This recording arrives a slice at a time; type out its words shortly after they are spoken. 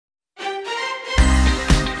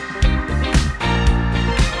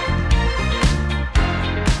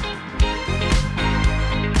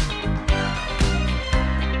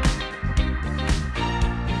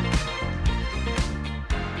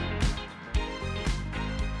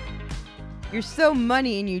You're so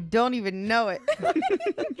money and you don't even know it.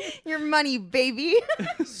 You're money, baby.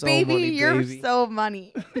 So baby, money, you're baby. so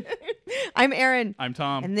money. I'm Erin. I'm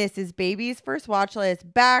Tom. And this is Baby's First Watch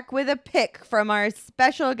List, back with a pick from our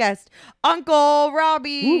special guest, Uncle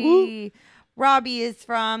Robbie. Woo-woo. Robbie is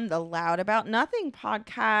from the Loud About Nothing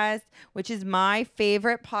podcast, which is my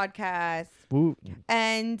favorite podcast. Woo.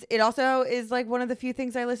 And it also is like one of the few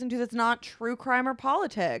things I listen to that's not true crime or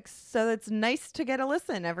politics. So it's nice to get a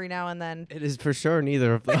listen every now and then. It is for sure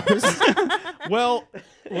neither of those. well,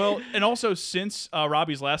 and also since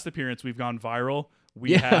Robbie's last appearance, we've gone viral.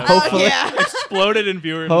 We Yeah, have hopefully. exploded in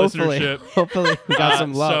viewer and Hopefully. listenership. Hopefully we got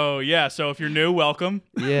some love. So if you're new, welcome.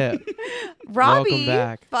 Yeah. Robbie, Welcome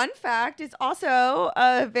back. fun fact, is also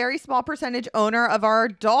a very small percentage owner of our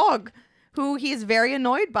dog, who he is very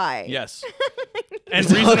annoyed by. Yes, and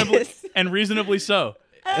Dog reasonably so.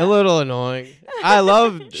 A little annoying. I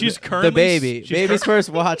love She's the currently baby. she's Baby's first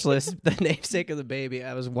watch list. The namesake of the baby.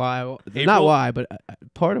 That was why. Not April- why, but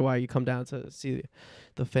part of why you come down to see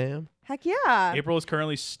the fam. Heck yeah. April is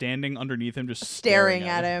currently standing underneath him, just Staring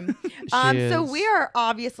at him. So we are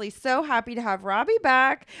obviously so happy to have Robbie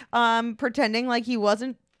back, pretending like he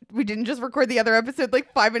wasn't. We didn't just record the other episode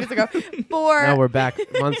like 5 minutes ago. Now we're back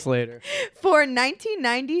months later. For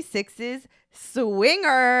 1996's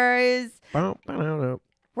Swingers.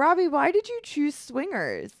 Robbie, why did you choose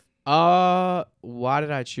Swingers? Why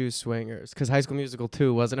did I choose Swingers? Because High School Musical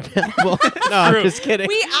 2 wasn't available. No, I'm just kidding.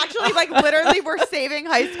 We actually literally were saving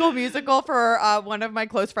High School Musical for one of my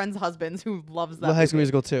close friends' husbands who loves that. The High School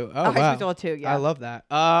movie. Musical 2. Oh, High School wow. Musical 2, yeah. I love that.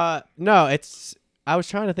 No, I was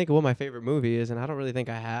trying to think of what my favorite movie is, and I don't really think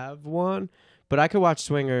I have one, but I could watch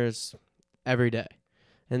Swingers every day.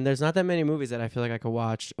 And there's not that many movies that I feel like I could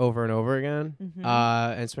watch over and over again. Mhm.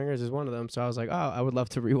 And Swingers is one of them. So I was like, oh, I would love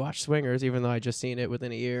to rewatch Swingers, even though I just seen it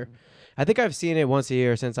within a year. I think I've seen it once a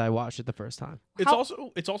year since I watched it the first time.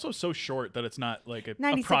 It's also so short that it's not like a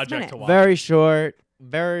 96 project minutes. to watch. Very short,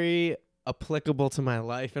 very applicable to my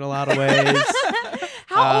life in a lot of ways.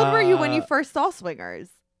 How old were you when you first saw Swingers?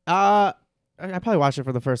 I probably watched it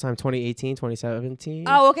for the first time 2018, 2017.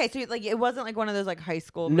 Oh, okay. So like it wasn't like one of those like high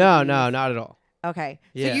school No, movies. not at all. Okay.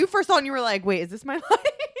 Yeah. So you first saw it and you were like, wait, is this my life?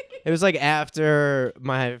 It was like after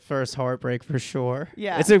my first heartbreak for sure.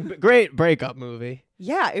 Yeah. It's a great breakup movie.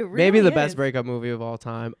 Yeah, it really Maybe the is. best breakup movie of all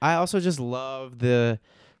time. I also just love the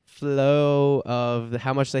flow of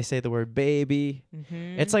how much they say the word baby.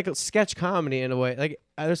 Mhm. It's like a sketch comedy in a way. Like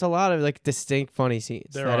there's a lot of like distinct funny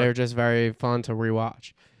scenes There that are. are just very fun to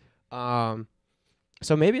rewatch.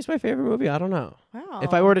 So maybe it's my favorite movie. I don't know. Wow.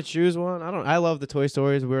 If I were to choose one, I love the Toy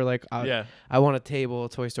Stories. We were like, Yeah. I want a table,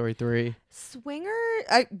 Toy Story 3.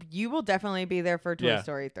 You will definitely be there for Toy Yeah.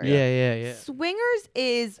 Story 3. Yeah. Swingers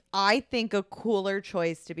is, I think, a cooler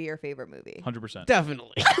choice to be your favorite movie. 100%.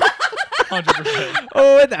 Definitely. 100%.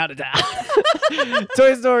 Oh, without a doubt.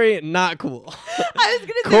 Toy Story, not cool. I was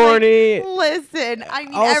gonna Corny. say, like, listen, I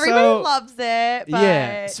mean, Also- everybody loves it, but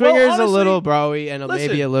Yeah. Swingers honestly, a little broy and listen.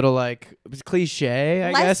 maybe a little like cliche,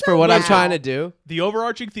 I Less guess, so for what I'm now. trying to do. The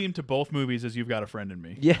overarching theme to both movies is you've got a friend in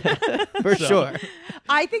me. Yeah, for So- sure.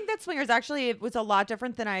 I think that Swingers actually it was a lot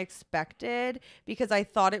different than I expected because I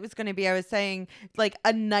thought it was going to be, I was saying, like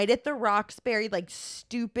a night at the Roxbury, like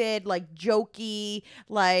stupid, like jokey,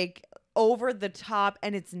 like over the top,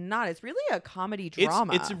 and it's not. It's really a comedy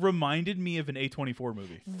drama. It's reminded me of an A24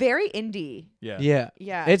 movie. very indie. Yeah.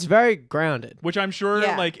 Yeah. It's very grounded. Which I'm sure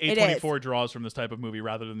Yeah, like it A24 draws from this type of movie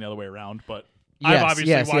rather than the other way around. But Yes, I've obviously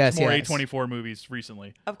yes, watched yes, more yes. A24 movies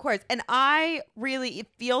recently. Of course. And it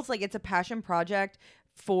feels like it's a passion project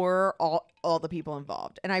for all the people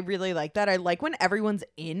involved. And I really like that. I like when everyone's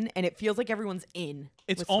in and it feels like everyone's in.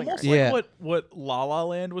 It's with almost Swingers. like Yeah. what La La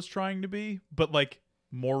Land was trying to be, but like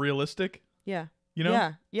more realistic. Yeah. You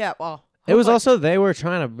know? Yeah. Well, It was hopefully- also they were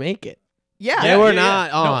trying to make it. Yeah. They were yeah, not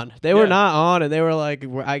yeah. on. No, They were yeah. not on, and they were like,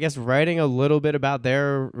 I guess, writing a little bit about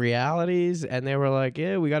their realities, and they were like,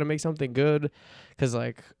 yeah, we got to make something good, because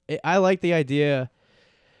like I like the idea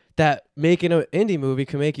that making an indie movie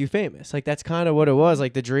can make you famous. Like that's kind of what it was.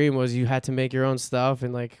 Like the dream was you had to make your own stuff,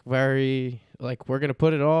 and like very like we're gonna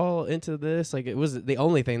put it all into this. Like it was the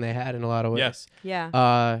only thing they had in a lot of ways. Yes.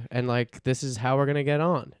 Yeah. And like this is how we're gonna get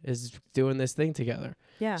on is doing this thing together.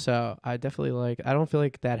 Yeah. So I definitely like. I don't feel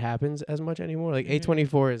like that happens as much anymore. Like Mhm.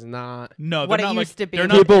 A24 is not No, What they're it not used like to be. they're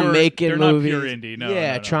not people pure, making they're movies. not pure indie. No,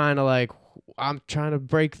 yeah, no. trying to like. I'm trying to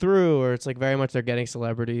break through, or it's like very much they're getting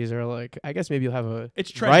celebrities, or like I guess maybe you'll have a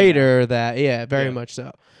It's trendy writer that very Yeah. much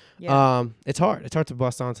so. Yeah. It's hard. It's hard to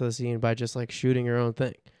bust onto the scene by just like shooting your own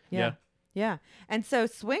thing. Yeah. Yeah. And so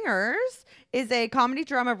Swingers is a comedy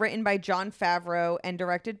drama written by Jon Favreau and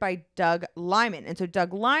directed by Doug Liman. And so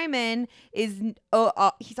Doug Liman is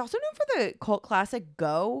he's also known for the cult classic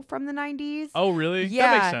Go from the 90s. Oh, really?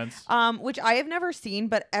 Yeah. That makes sense. Which I have never seen,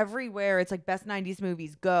 but everywhere it's like best 90s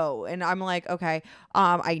movies Go. And I'm like, okay,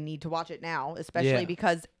 I need to watch it now, especially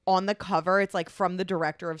because on the cover it's like from the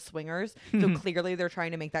director of Swingers. So clearly they're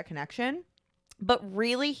trying to make that connection. But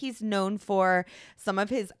really, he's known for some of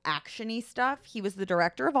his action-y stuff. He was the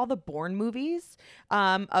director of all the Bourne movies,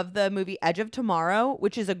 of the movie Edge of Tomorrow,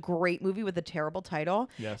 which is a great movie with a terrible title.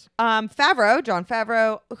 Yes. Jon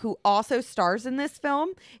Favreau, who also stars in this film,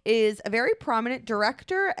 is a very prominent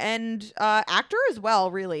director and actor as well,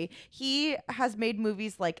 really. He has made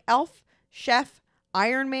movies like Elf, Chef,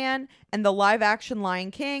 Iron Man, and the live-action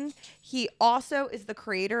Lion King. He also is the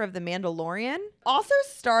creator of The Mandalorian, also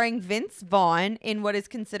starring Vince Vaughn in what is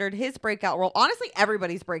considered his breakout role. Honestly,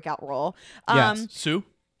 everybody's breakout role. Yes. Sue?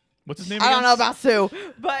 What's his name I again? don't know about Sue,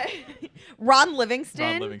 but Ron Livingston.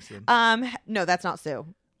 Ron Livingston. No, that's not Sue.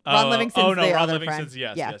 Ron Livingston's oh, no, the Ron other Livingston's,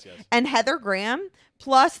 friend. yes. And Heather Graham,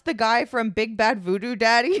 plus the guy from Big Bad Voodoo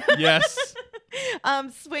Daddy. Yes.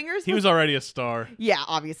 Swingers. He was already a star. Yeah,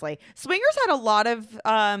 obviously. Swingers had a lot of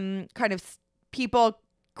kind of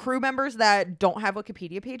crew members that don't have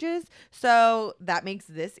Wikipedia pages. So that makes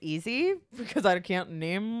this easy because I can't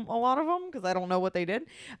name a lot of them because I don't know what they did.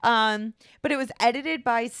 But it was edited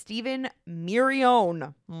by Stephen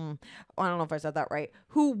Mirione. I don't know if I said that right.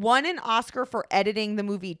 Who won an Oscar for editing the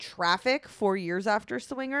movie Traffic 4 years after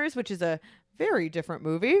Swingers, which is a very different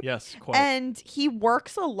movie. Yes, quite. And he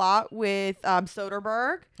works a lot with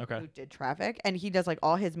Soderbergh, Okay. who did Traffic, and he does like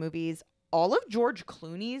all his movies, all of George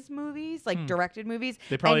Clooney's movies, like directed movies.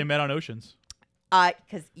 They probably and, met on Oceans.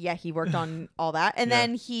 because he worked on all that, and Yeah.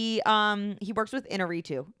 then he works with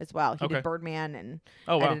Inarritu as well. He Okay. did Birdman and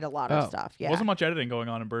Oh, wow. edited a lot of stuff. Yeah. Wasn't much editing going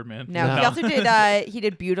on in Birdman. No, he also did. He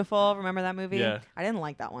did Beautiful. Remember that movie? Yeah. I didn't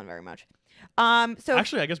like that one very much. So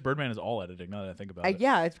Actually, I guess Birdman is all editing. Now that I think about it.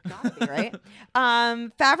 yeah, it's gotta be right.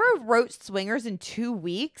 Favreau wrote Swingers in 2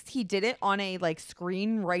 weeks. He did it on a like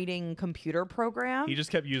screenwriting computer program. He just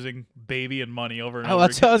kept using baby and money over and Oh, over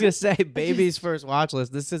that's what I again. was gonna say. Baby's first watch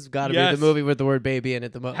list. This has got to be Yes. the movie with the word "baby" in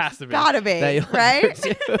it the most. Has to be. Gotta be That you right.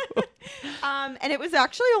 do. And it was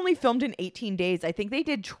actually only filmed in 18 days. I think they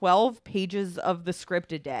did 12 pages of the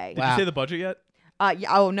script a day. Did Wow. you say the budget yet?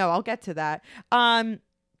 Yeah. Oh no, I'll get to that.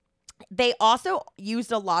 They also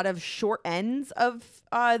used a lot of short ends of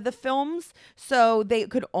the films, so they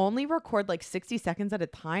could only record like 60 seconds at a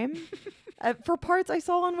time for parts I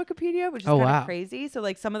saw on Wikipedia, which is kind of crazy. So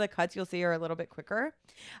like some of the cuts you'll see are a little bit quicker.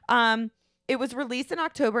 It was released in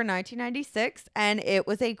October 1996, and it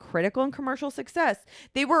was a critical and commercial success.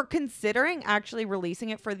 They were considering actually releasing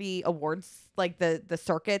it for the awards, like the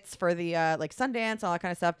circuits for the like Sundance, all that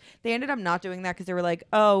kind of stuff. They ended up not doing that because they were like,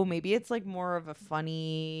 oh, maybe it's like more of a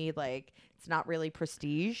funny, like it's not really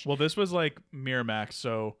prestige. Well, this was like Miramax,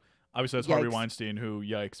 so obviously that's Harvey Yikes. Weinstein, who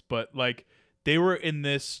yikes. But like they were in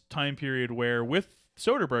this time period where with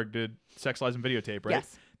Soderbergh did Sex, Lies, and Videotape, right?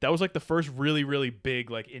 Yes. That was like the first really, really big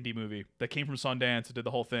like indie movie that came from Sundance and did the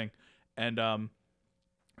whole thing. And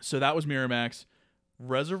so that was Miramax.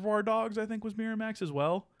 Reservoir Dogs, I think, was Miramax as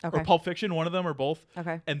well. Okay. Or Pulp Fiction, one of them or both.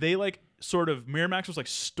 Okay. And they like sort of Miramax was like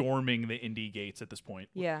storming the indie gates at this point.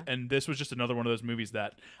 Yeah. And this was just another one of those movies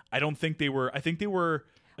that I don't think they were. I think they were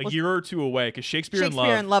a year or two away because Shakespeare in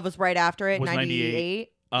Love was right after it, was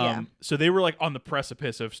 98. Yeah. So they were like on the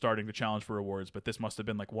precipice of starting to challenge for awards, but this must have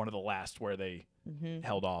been like one of the last where they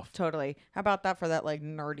held off. Totally. How about that for that like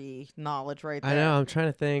nerdy knowledge right there? I know. I'm trying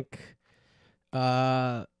to think.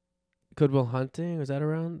 Good Will Hunting, was that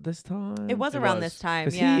around this time? It was It around was. this time.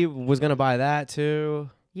 Because Yeah. he was gonna buy that too.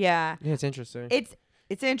 Yeah. Yeah, it's interesting.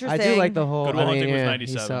 It's interesting. I do like the whole. Good Will I mean, Hunting was yeah,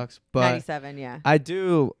 97. He sucks, but 97. Yeah. I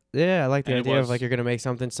do. Yeah, I like the And it idea of was- like you're gonna make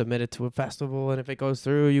something, submit it to a festival, and if it goes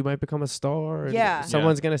through, you might become a star. And Yeah.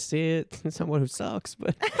 someone's gonna see it. Someone who sucks,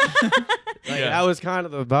 but like, Yeah. that was kind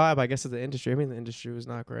of the vibe, I guess, of the industry. I mean, the industry was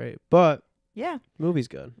not great, but Yeah. movie's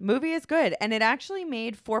good. Movie is good, and it actually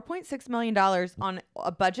made $4.6 million on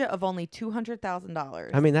a budget of only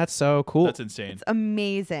 $200,000. I mean, that's so cool. That's insane. it's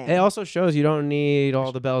amazing. It also shows you don't need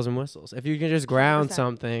all the bells and whistles. If you can just ground 100%.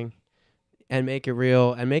 something, and make it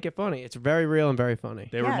real and make it funny. It's very real and very funny.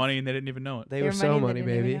 They were Yes. money and they didn't even know it. They They were were so money, money,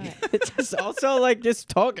 they didn't baby. even know It's just also like just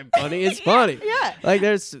talking funny. It's funny. Yeah. Like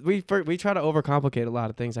we try to overcomplicate a lot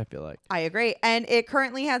of things, I feel like. I agree. And it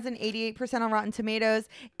currently has an 88% on Rotten Tomatoes.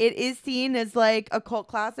 It is seen as like a cult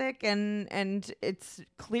classic and it's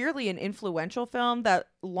clearly an influential film that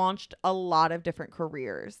launched a lot of different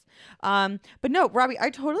careers. But no, Robbie, I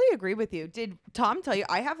totally agree with you. Did Tom tell you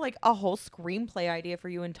I have like a whole screenplay idea for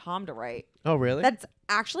you and Tom to write? Oh, really? That's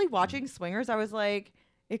actually watching Swingers. I was like,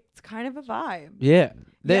 it's kind of a vibe. Yeah.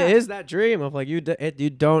 There Yeah. is that dream of like you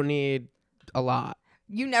don't need a lot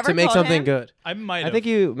You never to make told something him? good. I might I have. think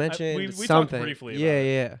you mentioned we talked something. briefly Yeah, about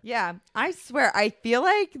yeah. Yeah, I swear. I feel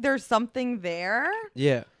like there's something there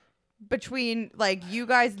Yeah. between like you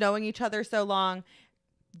guys knowing each other so long,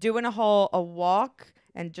 doing a walk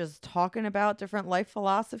and just talking about different life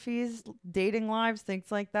philosophies, dating lives,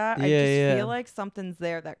 things like that. I Yeah, just yeah. feel like something's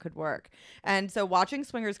there that could work. And so watching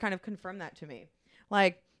Swingers kind of confirmed that to me.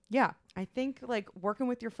 Like, yeah, I think like working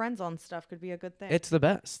with your friends on stuff could be a good thing. It's the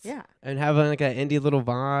best. Yeah. And having like an indie little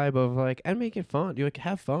vibe of like and make it fun. You like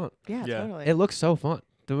have fun. Yeah, Yeah. totally. It looks so fun.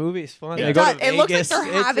 The movie is fun. Yeah. They It go does. to It looks like Vegas. they're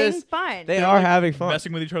It's having just- fun. They are having fun.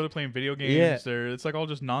 messing with each other, playing video games. Yeah. It's like all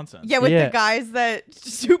just nonsense. Yeah, with Yeah. the guys that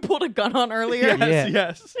Sue pulled a gun on earlier. Yes, Yeah.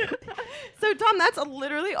 yes. So Tom, that's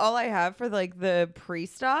literally all I have for like the pre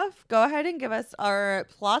stuff. Go ahead and give us our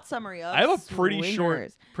plot summary of I have a pretty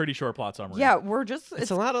Swingers. short plot summary. Yeah, we're just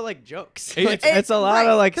It's a lot of like jokes. It- Like, it's a lot right.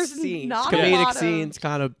 of like There's scenes, not a comedic lot of- scenes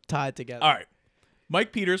kind of tied together. All right.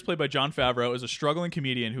 Mike Peters, played by Jon Favreau, is a struggling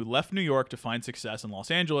comedian who left New York to find success in Los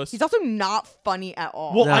Angeles. he's also not funny at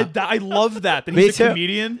all. Well, No. I love that Me he's a too.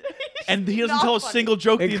 comedian and he doesn't not tell a funny. single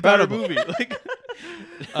joke Incredible. the entire movie.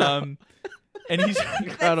 Like, and he's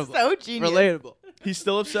Incredible. so genius. Relatable. he's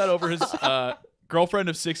still upset over his girlfriend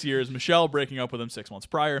of 6 years, Michelle, breaking up with him 6 months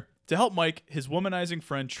prior. To help Mike, his womanizing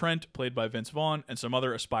friend Trent, played by Vince Vaughn, and some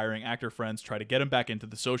other aspiring actor friends try to get him back into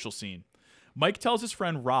the social scene. Mike tells his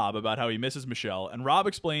friend Rob about how he misses Michelle, and Rob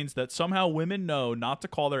explains that somehow women know not to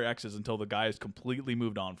call their exes until the guy has completely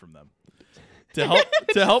moved on from them.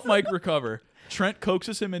 To help Mike recover, Trent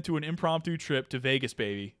coaxes him into an impromptu trip to Vegas,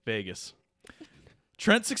 baby. Vegas.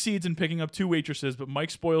 Trent succeeds in picking up 2 waitresses, but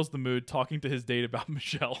Mike spoils the mood talking to his date about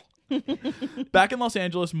Michelle. Back in Los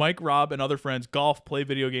Angeles, Mike, Rob, and other friends golf, play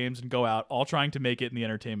video games, and go out, all trying to make it in the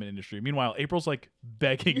entertainment industry. Meanwhile, April's like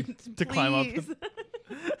begging to climb up. Please.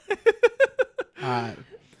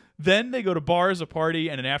 Then they go to bars, a party,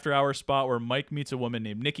 and an after-hours spot where Mike meets a woman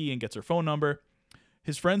named Nikki and gets her phone number.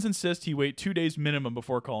 His friends insist he wait 2 days minimum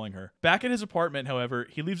before calling her. Back at his apartment, however,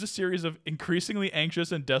 he leaves a series of increasingly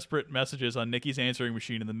anxious and desperate messages on Nikki's answering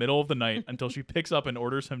machine in the middle of the night until she picks up and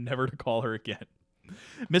orders him never to call her again.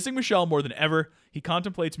 Missing Michelle more than ever, he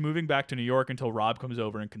contemplates moving back to New York until Rob comes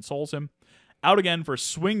over and consoles him. Out again for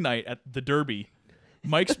swing night at the Derby,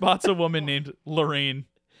 Mike spots a woman named Lorraine,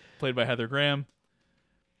 played by Heather Graham.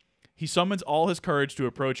 He summons all his courage to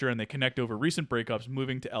approach her, and they connect over recent breakups,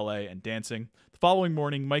 moving to LA and dancing. The following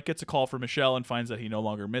morning, Mike gets a call from Michelle and finds that he no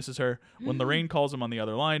longer misses her. When Lorraine calls him on the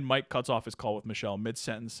other line, Mike cuts off his call with Michelle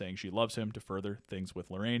mid-sentence, saying she loves him to further things with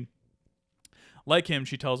Lorraine. Like him,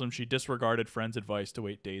 she tells him she disregarded friends' advice to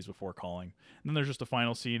wait days before calling. And then there's just a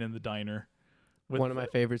final scene in the diner with, One of my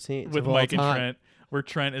favorite scenes with of all Mike and time. Trent, where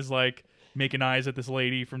Trent is like making eyes at this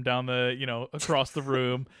lady from down the, across the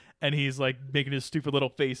room, and he's like making his stupid little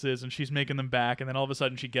faces, and she's making them back, and then all of a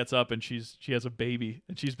sudden she gets up and she has a baby,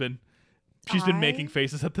 and she's been making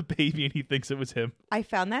faces at the baby, and he thinks it was him. I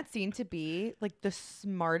found that scene to be like the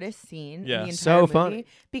smartest scene Yeah. in the entire So movie funny.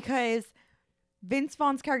 because Vince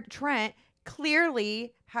Vaughn's character Trent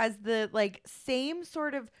clearly has the like same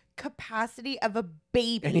sort of capacity of a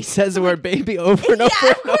baby. And he says the word baby over and Yeah,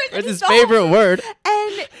 over of and course, over. It's his the whole favorite word.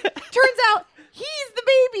 And turns out he's the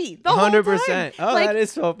baby the whole 100%. time. Oh, Like, that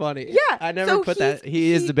is so funny. yeah. I never so put that. he's-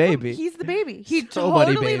 He is the baby. He's the baby. He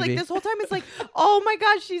Somebody totally like baby. this whole time is like, oh my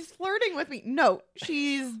gosh, she's flirting with me. No,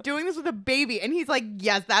 she's doing this with a baby. And he's like,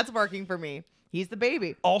 yes, that's working for me. He's the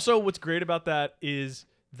baby. Also, what's great about that is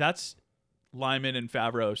that's Lyman and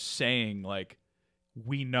Favreau saying like,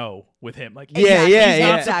 we know with him, like Yeah, Exactly. yeah, he's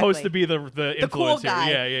not yeah. supposed to be the cool influence here.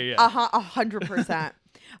 guy. Yeah. 100%.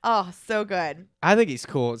 Oh, so good. I think he's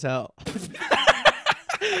cool as hell.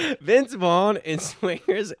 Vince Vaughn in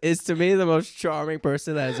Swingers is to me the most charming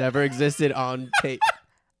person that has ever existed on tape.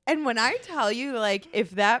 And when I tell you, like,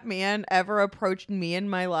 if that man ever approached me in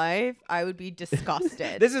my life, I would be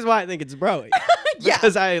disgusted. This is why I think it's broy. Yeah,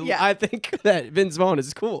 Because yeah. I think that Vince Vaughn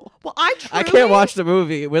is cool. Well, I I truly, can't watch the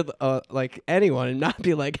movie with like anyone and not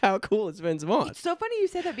be like, how cool is Vince Vaughn? It's so funny you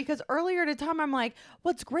say that because earlier to Tom, I'm like,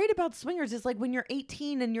 what's great about Swingers is like when you're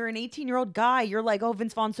 18 and you're an 18-year-old guy, you're like, oh,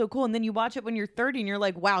 Vince Vaughn's so cool. And then you watch it when you're 30 and you're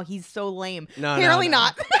like, wow, he's so lame. No, Apparently no.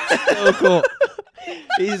 not. So cool.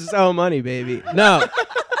 He's so money, baby. No.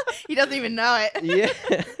 He doesn't even know it.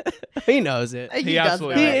 Yeah. He knows it. He He does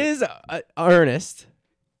absolutely know He it. is earnest.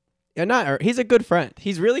 Yeah, he's a good friend.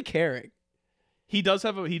 He's really caring. He does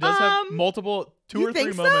have multiple two you or three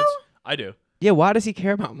think so? moments. I do. Yeah, why does he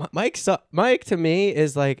care about Mike? Mike to me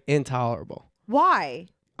is like intolerable. Why?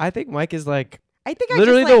 I think Mike is like I think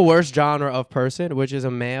literally I just the worst genre of person, which is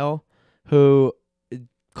a male who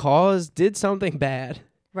did something bad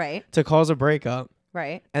right, to cause a breakup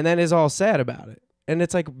right. and then is all sad about it. And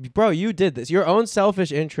it's like, bro, you did this. Your own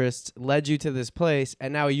selfish interests led you to this place,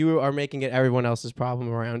 and now you are making it everyone else's problem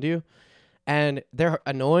around you. And they're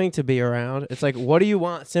annoying to be around. It's like, what do you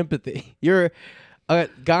want? Sympathy. You're a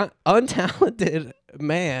untalented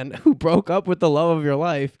man who broke up with the love of your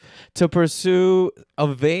life to pursue a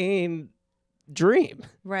vain dream.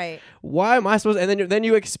 Right. Why am I supposed to? And then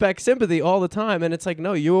you expect sympathy all the time. And it's like,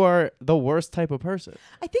 no, you are the worst type of person.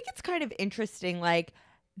 I think it's kind of interesting. Like,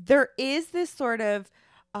 there is this sort of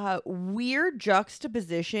weird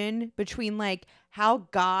juxtaposition between like how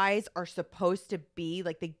guys are supposed to be.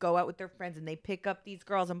 Like, they go out with their friends and they pick up these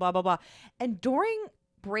girls and blah, blah, blah. And during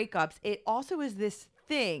breakups, it also is this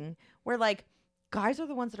thing where like guys are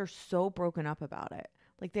the ones that are so broken up about it.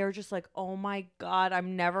 Like, they're just like, oh my God,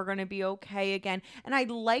 I'm never going to be okay again. And I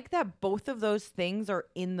like that both of those things are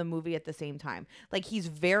in the movie at the same time. Like, he's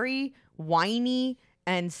very whiny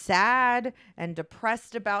and sad and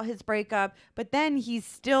depressed about his breakup, but then he's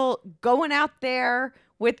still going out there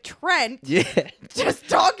with Trent, Yeah. just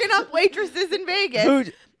talking up waitresses in Vegas.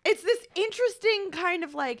 Dude, It's this interesting kind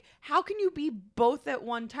of like, how can you be both at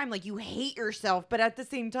one time? Like, you hate yourself, but at the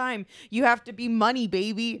same time, you have to be money,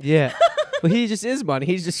 baby. yeah. Well, he just is money.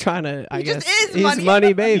 He's just trying to, I guess. just is he's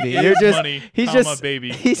money. baby. He You're is just, money, he's comma, just,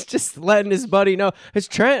 baby. He's just letting his buddy know. Because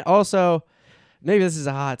Trent also, maybe this is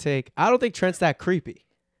a hot take. I don't think Trent's that creepy.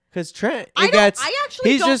 Because Trent, I actually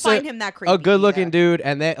he's don't just find him that creepy. a good-looking either. dude,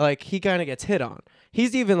 and that like he kind of gets hit on.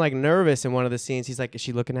 He's even like nervous in one of the scenes. He's like, "Is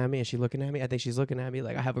she looking at me? Is she looking at me? I think she's looking at me.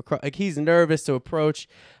 Like I have a like." He's nervous to approach.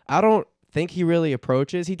 I don't think he really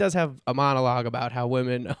approaches. He does have a monologue about how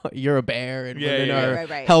women, you're a bear, and Yeah, women yeah, are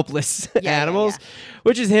right. helpless animals,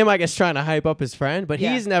 which is him, I guess, trying to hype up his friend. But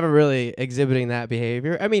Yeah. he's never really exhibiting that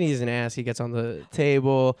behavior. I mean, he's an ass. He gets on the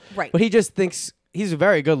table, Right. but he just thinks. He's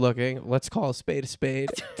very good looking. Let's call a spade a spade.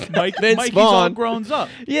 Mike, Vince Mikey's all Vaughn. grown up.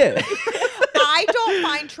 Yeah. I don't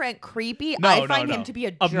find Trent creepy. No, I no, find no. him to be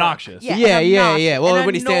a jerk. Obnoxious. Yeah, Yeah, and yeah, obnoxious yeah. Well, and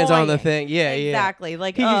when he stands on the annoying. thing, yeah, yeah. Exactly.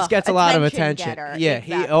 Like, He just gets a lot of attention. getter. Yeah,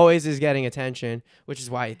 Exactly. he always is getting attention, which is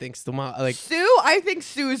why he thinks the mom like Sue, I think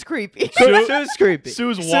Sue's creepy. Sue's creepy.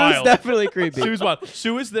 Sue's Sue's wild. definitely creepy. Sue's wild.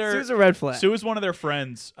 Sue is their. Sue's a red flag. Sue is one of their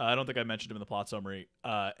friends. I don't think I mentioned him in the plot summary.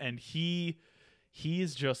 And he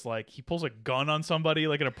is just like he pulls a gun on somebody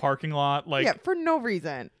like in a parking lot. Like Yeah, for no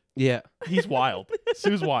reason. Yeah. he's wild.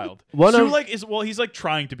 Sue's wild. One Sue of- he's like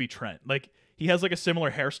trying to be Trent. Like he has like a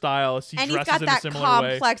similar hairstyle. He And he's dresses got in a that similar way.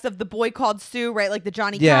 complex of the boy called Sue, right? Like the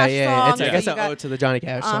Johnny Yeah, Cash yeah. song. It's I So guess you an got- ode to the Johnny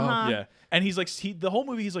Cash song. Uh-huh. Yeah, and he's like the whole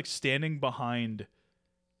movie he's like standing behind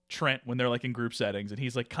Trent when they're like in group settings, and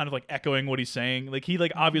he's like kind of like echoing what he's saying. Like he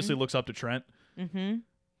like obviously looks up to Trent, Mm-hmm.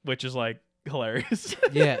 which is like hilarious.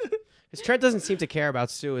 Yeah. Because Trent doesn't seem to care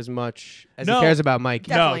about Sue as much as No. he cares about Mikey.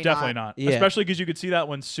 Definitely No, definitely not. Yeah. Especially because you could see that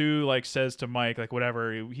when Sue like says to Mike like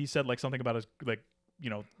whatever he said like something about his like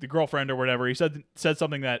the girlfriend or whatever. He said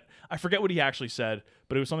something that I forget what he actually said,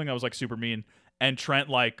 but it was something that was like super mean. And Trent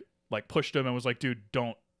like pushed him and was like, "Dude,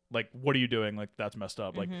 don't like what are you doing? Like that's messed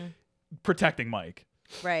up." Like protecting Mike.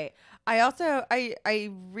 Right. I also,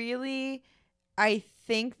 I really, I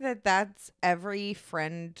think that that's every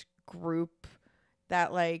friend group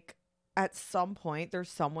that like at some point there's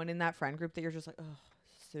someone in that friend group that you're just like, oh,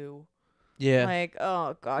 Sue. Yeah. Like,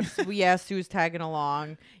 oh God, yeah, Sue's tagging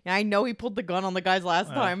along. Yeah, I know he pulled the gun on the guys last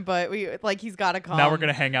time, but he's got to come. Now we're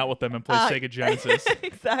gonna hang out with them and play Sega Genesis.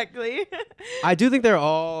 Exactly. I do think they're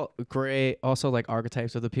all great, also like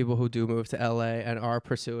archetypes of the people who do move to LA and are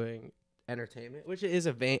pursuing entertainment, which is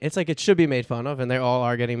a vein. It's like it should be made fun of, and they all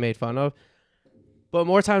are getting made fun of. But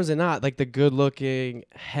more times than not, like the good-looking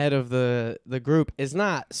head of the group is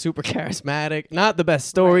not super charismatic, not the best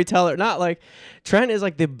storyteller, not like Trent is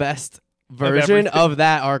like the best version of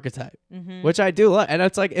that archetype, Mm-hmm. which I do love. And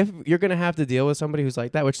it's like, if you're going to have to deal with somebody who's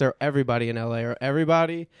like that, which they're everybody in LA or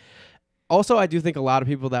everybody. Also, I do think a lot of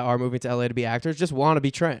people that are moving to LA to be actors just want to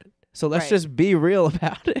be Trent. So let's Right. just be real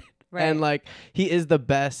about it. Right. And like, he is the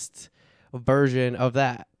best version of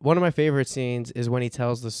that. One of my favorite scenes is when he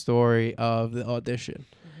tells the story of the audition.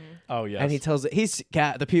 Oh yes. And he tells it, he's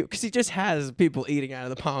got the people, because he just has people eating out of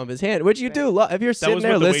the palm of his hand, which you Right. do love. If you're sitting was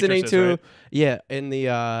there with the listening waitresses, to, right? yeah, in the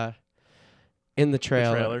The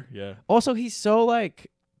trailer. trailer. Yeah. Also, he's so like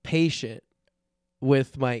patient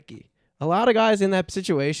with Mikey. A lot of guys in that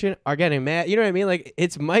situation are getting mad. You know what I mean? Like,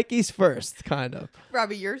 it's Mikey's first, kind of.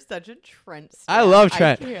 Robbie, you're such a Trent stan. I love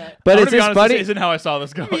Trent. can't. But I'm it's gonna be just honest, funny. This isn't how I saw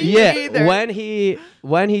this going. Me Yeah, either.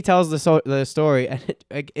 when he tells the story, and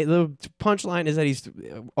the punchline is that he's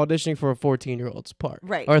auditioning for a 14-year-old's part,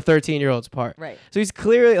 Right. or a 13-year-old's part. Right. So he's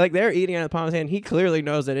clearly like, they're eating out of the palm of his hand. He clearly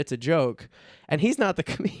knows that it's a joke, and he's not the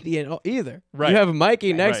comedian either. Right. You have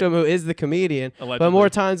Mikey next Right. to him who is the comedian, but Allegedly. more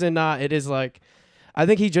times than not, it is like, I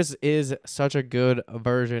think he just is such a good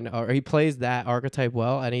version, or he plays that archetype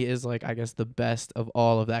well, and he is like, I guess, the best of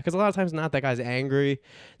all of that. Because a lot of times, not that guy's angry,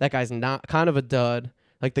 that guy's not kind of a dud,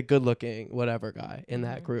 like the good-looking whatever guy in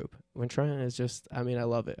that group. When Trent is just, I mean, I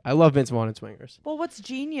love it. I love Vince Vaughn and Swingers. Well, what's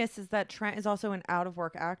genius is that Trent is also an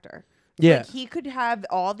out-of-work actor. Yeah, Like, he could have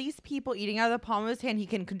all these people eating out of the palm of his hand. He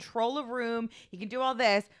can control a room. He can do all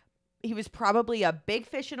this. He was probably a big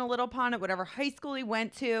fish in a little pond at whatever high school he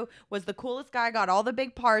went to, was the coolest guy, got all the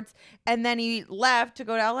big parts, and then he left to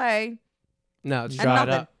go to LA. no, it's And dried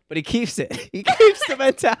nothing. up. But he keeps it. He keeps the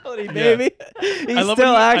mentality, baby. He I love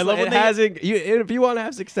still when acts I love like when it hasn't. If you want to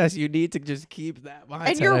have success, you need to just keep that mindset.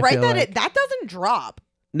 And you're I right feel that like. that doesn't drop.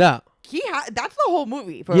 No. That's the whole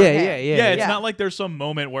movie for Yeah, him. yeah, Yeah, it's Yeah. not like there's some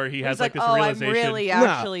moment where he He's has like, this oh, realization. I'm really No.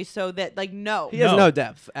 actually so that, like, no. He has No. no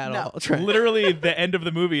depth at No. all. Trent. Literally, the end of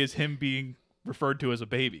the movie is him being referred to as a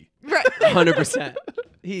baby. Right. 100%.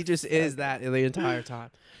 He just is that the entire time.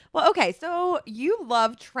 Well, okay, so you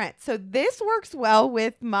love Trent. So this works well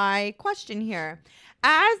with my question here.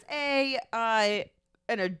 As an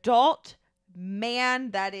adult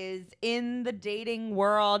man that is in the dating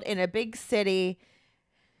world in a big city,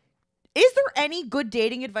 is there any good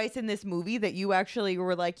dating advice in this movie that you actually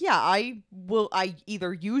were like, yeah, I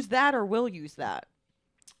either use that or will use that?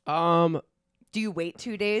 Do you wait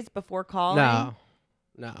 2 days before calling?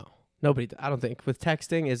 No. Nobody. I don't think with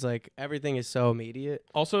texting is like everything is so immediate.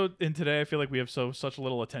 Also, in today, I feel like we have such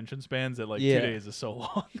little attention spans that like Yeah. 2 days is so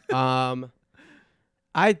long.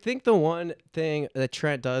 I think the one thing that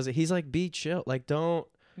Trent does, he's like, be chill. Like, don't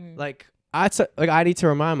like. I need to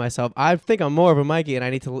remind myself. I think I'm more of a Mikey, and I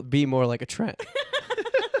need to be more like a Trent.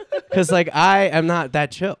 Because like I am not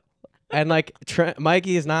that chill, and like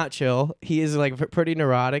Mikey is not chill. He is like pretty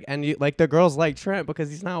neurotic, and like the girls like Trent because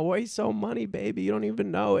he's not. Why he's so money, baby. You don't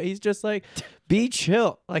even know. He's just like, be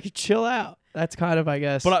chill. Like chill out. That's kind of, I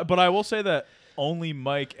guess. But I will say that only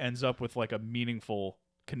Mike ends up with like a meaningful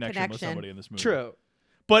connection with somebody in this movie. True.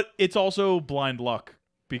 But it's also blind luck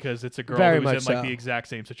because it's a girl Very who's in much like so. the exact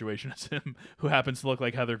same situation as him, who happens to look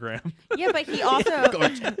like Heather Graham. Yeah, but he also,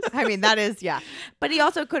 I mean, that is, yeah. But he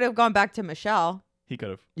also could have gone back to Michelle. He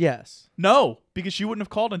could have. Yes. No, because she wouldn't have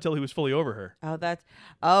called until he was fully over her.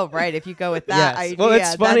 Oh, right. If you go with that Yes. idea, Well,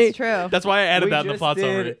 it's funny. that's true. That's why I added We that in the just plot did-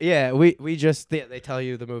 summary. Yeah, we just they tell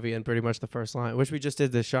you the movie in pretty much the first line, which we just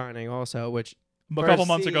did The Shining also, which A couple first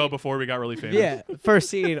months ago, scene- before we got really famous. yeah, first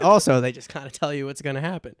scene also they just kind of tell you what's gonna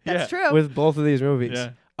happen That's Yeah. true. with both of these movies.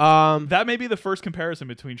 Yeah. That may be the first comparison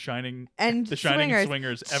between Shining, And The Shining and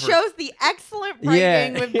Swingers ever. shows the excellent writing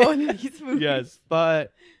Yeah. with both of these movies. Yes.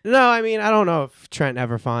 But no, I mean I don't know if Trent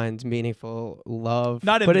ever finds meaningful love.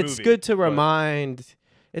 Not in but the it's movie, good to but- remind.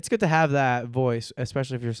 It's good to have that voice,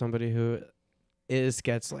 especially if you're somebody who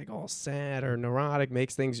gets like all sad or neurotic,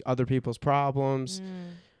 makes things other people's problems.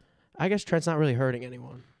 I guess Trent's not really hurting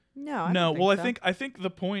anyone. No, I No, don't well, think so. I think the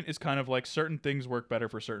point is kind of like certain things work better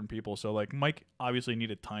for certain people. So like Mike obviously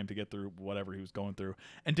needed time to get through whatever he was going through.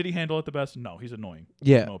 And did he handle it the best? No, he's annoying.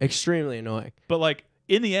 Yeah, Mopey. extremely annoying. But like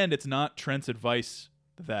in the end, it's not Trent's advice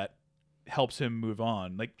that helps him move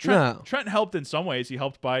on. Like Trent helped in some ways. He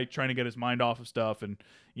helped by trying to get his mind off of stuff and,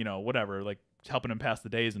 you know, whatever, like helping him pass the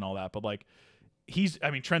days and all that. But like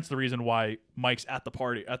Trent's the reason why Mike's at the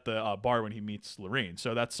party, at the bar when he meets Lorraine.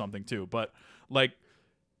 So that's something too. But like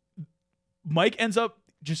Mike ends up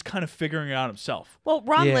just kind of figuring it out himself. Well,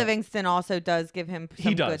 Ron Yeah. Livingston also does give him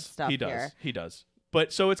some good stuff He does. here. He does.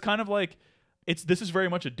 But so it's kind of like this is very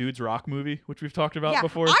much a dude's rock movie, which we've talked about Yeah,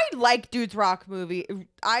 before. I like dudes rock movie.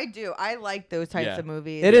 I do. I like those types of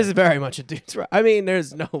movies. It is very much a dude's rock. I mean,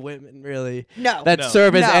 there's no women really No. that No.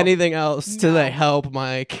 serve as No. anything else to No. like help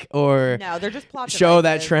Mike or No, they're just plot show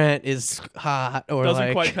that devices. Trent is hot or Doesn't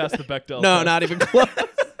like quite pass the Bechdel no, test. not even close.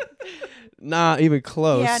 Not even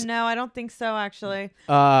close. Yeah, no, I don't think so, actually.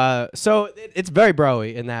 So it's very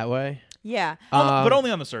broy in that way. Yeah. But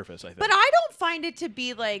only on the surface, I think. But I don't find it to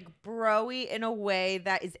be like broy in a way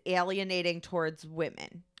that is alienating towards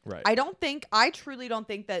women. right. I truly don't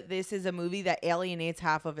think that this is a movie that alienates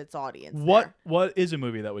half of its audience. What is a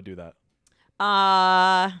movie that would do that?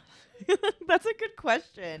 That's a good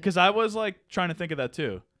question. Because I was like trying to think of that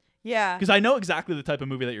too. Yeah. Because I know exactly the type of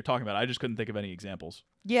movie that you're talking about. I just couldn't think of any examples.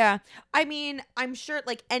 Yeah. I mean, I'm sure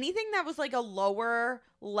like anything that was like a lower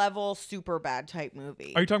level super bad type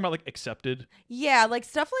movie. Are you talking about like Accepted? Yeah, like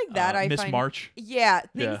stuff like that I Miss find March? Yeah,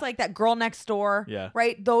 things Yeah. like that. Girl Next Door. Yeah.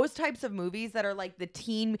 Right? Those types of movies that are like the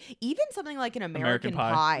teen, even something like an American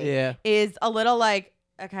Pie. Pie Yeah. is a little like,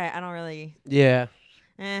 okay, I don't really Yeah.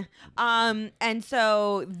 And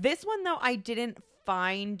so this one though, I didn't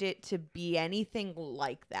find it to be anything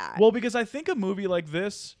like that. Well, because I think a movie like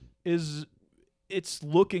this it's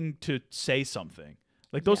looking to say something.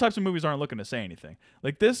 Like those types of movies aren't looking to say anything.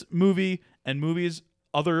 Like this movie and movies,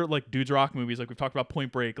 other like dudes rock movies, like we've talked about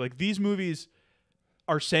Point Break, like these movies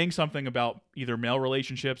are saying something about either male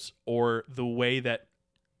relationships or the way that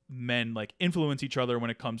men like influence each other when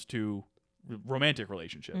it comes to romantic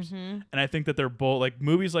relationships. Mhm. And I think that they're both like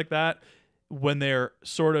movies like that when they're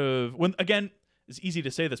sort of when again it's easy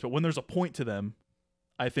to say this, but when there's a point to them,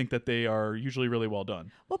 I think that they are usually really well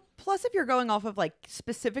done. Well, plus if you're going off of like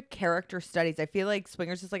specific character studies, I feel like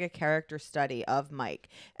Swingers is like a character study of Mike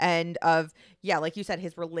and of, yeah, like you said,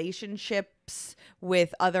 his relationships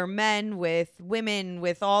with other men, with women,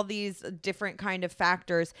 with all these different kind of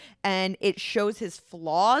factors. And it shows his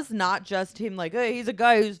flaws, not just him like, hey, he's a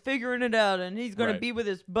guy who's figuring it out and he's going Right. to be with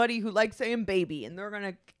his buddy who likes saying baby and they're going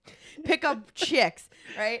to pick up chicks,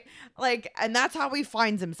 right? Like, and that's how he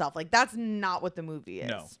finds himself. Like, that's not what the movie is.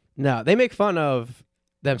 No. No, they make fun of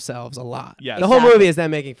themselves a lot. Yes. The whole Exactly. movie is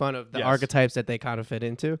them making fun of the Yes. archetypes that they kind of fit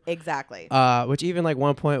into. Exactly. Which even like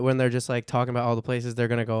one point when they're just like talking about all the places they're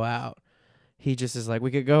gonna go out, he just is like,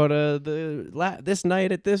 we could go to this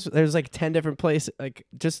night at this. There's like 10 different places. Like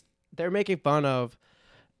just they're making fun of,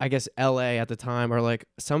 I guess L.A. at the time, or like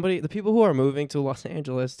the people who are moving to Los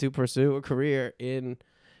Angeles to pursue a career in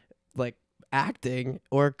like acting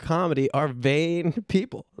or comedy are vain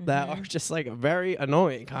people that are just like very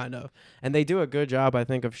annoying kind of, and they do a good job I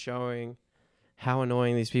think of showing how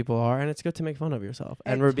annoying these people are, and it's good to make fun of yourself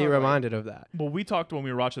and be Totally. reminded of that. Well, we talked when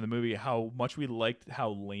we were watching the movie how much we liked how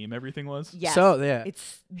lame everything was. Yes. So yeah,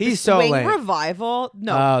 It's He's the so swing lame. revival.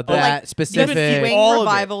 No, Oh, but, that like, specific- The swing All of it.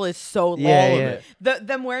 revival is so lame. Yeah, All yeah. of it.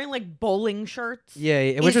 Them wearing like bowling shirts.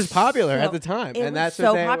 yeah, which is was popular at so- the time, it and was that's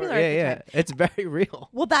so what they popular were, at yeah, the yeah. time. It's very real.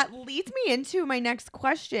 Well, that leads me into my next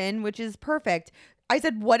question, which is perfect. I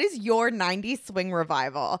said, what is your 90s swing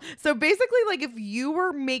revival? So basically, like if you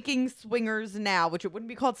were making swingers now, which it wouldn't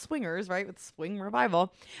be called swingers, right? With swing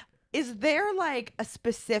revival, is there like a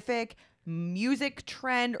specific music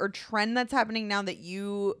trend or trend that's happening now that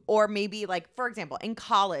you, or maybe like, for example, in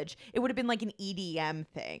college, it would have been like an EDM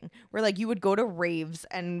thing where like you would go to raves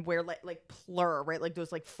and wear like plur, right? Like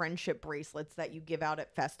those like friendship bracelets that you give out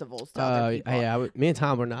at festivals to other people. Yeah, me and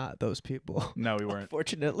Tom were not those people. No, we weren't.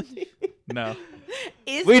 Unfortunately, No.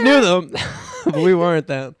 Is we there- knew them, but we weren't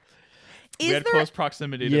them. We Is had there close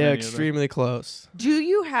proximity to Yeah, many of them. extremely close. Do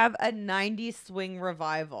you have a 90s swing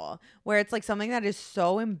revival where it's like something that is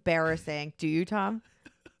so embarrassing? Do you, Tom?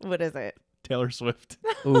 What is it? Taylor Swift.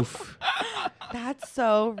 Oof. That's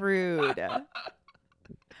so rude.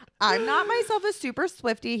 I'm not myself a super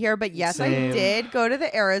Swiftie here, but yes, Same. I did go to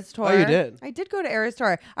the Eras tour. Oh, you did? I did go to Eras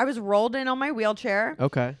tour. I was rolled in on my wheelchair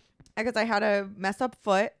Okay. because I had a messed up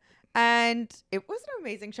foot. And it was an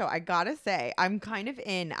amazing show. I gotta say, I'm kind of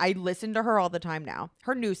in. I listen to her all the time now.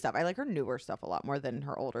 Her new stuff. I like her newer stuff a lot more than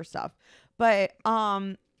her older stuff. But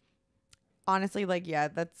honestly, like, yeah,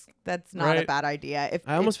 that's not a Right. bad idea. If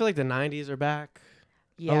I almost feel like the '90s are back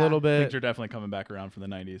yeah. a little Things bit. are definitely coming back around from the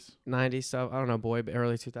 90s. '90s stuff. I don't know,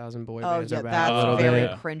 early 2000 boy Oh bands yeah, are back that's a little very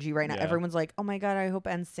bit. Yeah. cringy right now. Yeah. Everyone's like, "Oh my god, I hope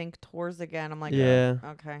NSYNC tours again." I'm like, Yeah.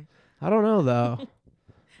 okay." I don't know though.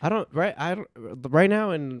 I don't right now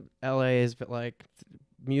in LA is like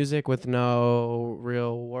music with no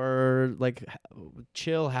real word, like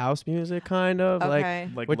chill house music kind of Okay.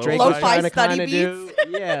 Like what lo-fi. Drake was Lo-fi trying to study kind of do.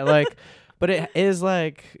 Yeah, like but it is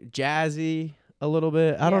like jazzy a little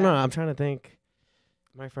bit. I don't Yeah. know. I'm trying to think.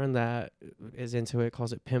 my friend that is into it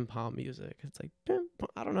calls it pim pom music. It's like pim.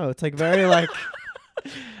 I don't know. It's like very like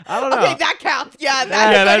I don't know. Okay, that counts. Yeah,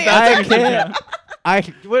 I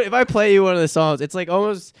can't. If I play you one of the songs, it's like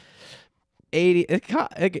almost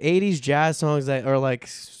 80s jazz songs that are like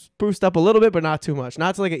spruced up a little bit, but not too much.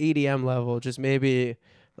 Not to like an EDM level, just maybe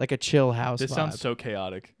like a chill house. This vibe. sounds so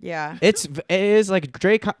chaotic. Yeah. It is like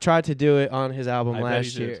Drake tried to do it on his album I bet last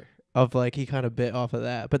he did. year. Of like he kind of bit off of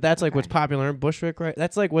that, but that's like what's popular in Bushwick, right?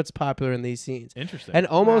 That's like what's popular in these scenes, Interesting. and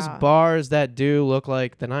almost Wow. bars that do look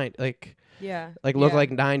like the night, like look Yeah.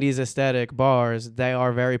 like 90s aesthetic bars. They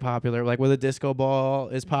are very popular. Like where the disco ball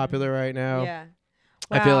is popular right now. Yeah.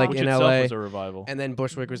 I feel like Which in itself LA, was a revival. and then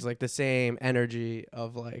Bushwick was like the same energy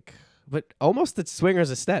of like, but almost the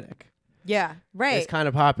swingers aesthetic. Yeah. Right. It's kind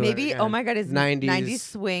of popular. Maybe. again. Oh my God, is 90s 90s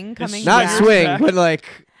swing coming? Not Swingers back? swing, back. but like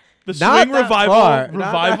The not swing that revival. far, not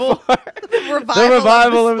that Revival. far. The The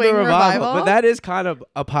revival of the swing revival. But that is kind of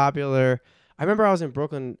a popular. I remember I was in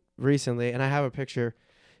Brooklyn recently, and I have a picture.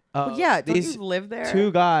 Well, yeah. Don't these you live there?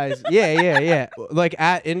 two guys. Yeah. Like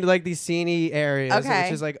in like these sceney areas, Okay.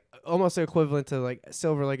 which is like almost equivalent to like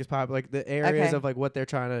Silver Lake is popular. Like the areas Okay. of like what they're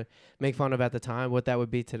trying to make fun of at the time, what that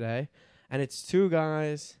would be today, and it's two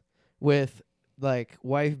guys with like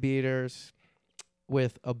wife beaters,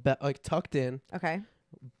 with a like tucked in. Okay.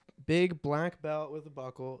 Big black belt with a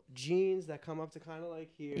buckle, jeans that come up to kind of like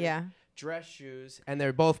here, Yeah. dress shoes, and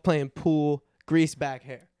they're both playing pool, grease back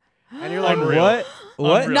hair. And you're like, Unreal. what?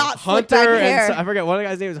 What? Unreal. Not slick Hunter back and hair. I forget one of the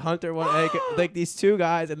guy's name is Hunter. One like these two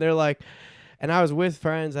guys, and they're like, and I was with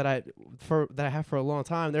friends that I have for a long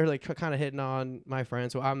time. They're like kind of hitting on my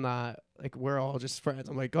friends, so I'm not like we're all just friends.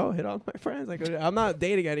 I'm like, go hit on my friends. Like I'm not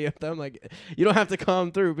dating any of them. Like you don't have to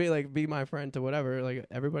come through. Be my friend to whatever. Like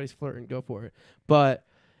everybody's flirting. Go for it. But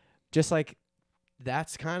just like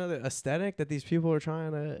that's kind of the aesthetic that these people are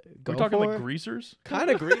trying to go We're talking for. like greasers. Kind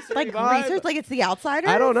of greasy Like vibe. greasers, like it's the outsiders.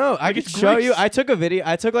 I don't know. I Like could it's show you. grease. I took a video.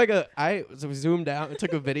 I zoomed out and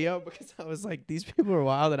took a video because I was like, these people are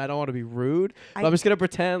wild and I don't want to be rude. But I'm just gonna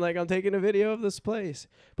pretend like I'm taking a video of this place.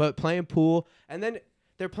 But playing pool, and then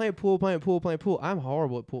they're playing pool. I'm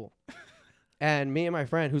horrible at pool. And me and my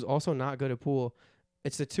friend, who's also not good at pool,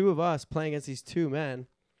 it's the two of us playing against these two men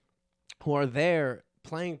who are there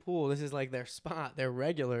playing pool. This is like their spot. They're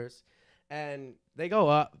regulars, and they go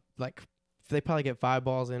up like they probably get 5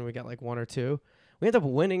 balls in. We got like 1 or 2. We end up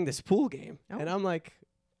winning this pool game, and I'm like,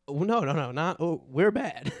 oh, no, not. Oh, we're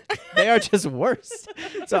bad. They are just worse.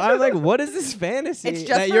 So I'm like, what is this fantasy It's just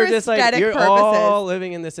that for you're just like aesthetic you're purposes. all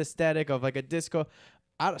living in this aesthetic of like a disco?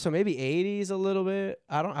 So maybe 80s a little bit.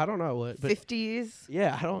 I don't know what. But 50s.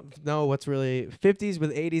 yeah, I don't know what's really 50s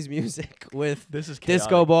with 80s music with This is disco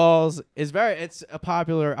chaotic. balls. It's a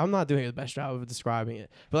popular. I'm not doing the best job of describing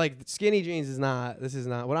it, but like skinny jeans is not. This is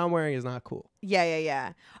not what I'm wearing is not cool.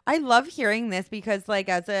 Yeah. I love hearing this because, like,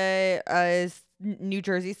 as a New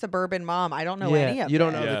Jersey suburban mom, I don't know any of you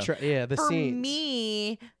don't this. know Yeah. the For scenes.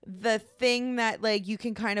 me, the thing that like you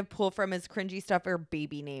can kind of pull from as cringy stuff are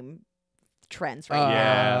baby name trends right now.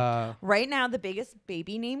 Yeah. Right now, the biggest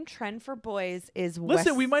baby name trend for boys is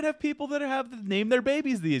Listen, we might have people that have named their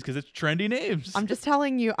babies these because it's trendy names. I'm just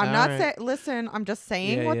telling you. I'm All not right. saying. Listen, I'm just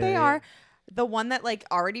saying Yeah, what yeah, they yeah. are. The one that like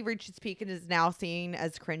already reached its peak and is now seen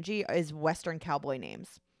as cringy is Western cowboy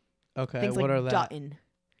names. Okay, Things what like are that? Dutton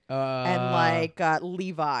and like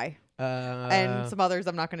Levi. And some others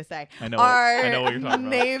I'm not going to say I know what you're talking about.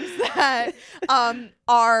 names that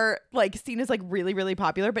are like seen as like really, really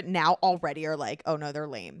popular, but now already are like, oh no, they're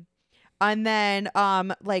lame. And then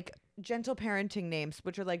like gentle parenting names,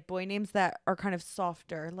 which are like boy names that are kind of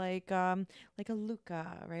softer, like a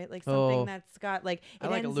Luca, right? Like something Oh. that's got like I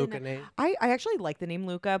it like a ends in Luca name. I actually like the name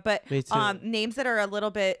Luca, but Me too. names that are a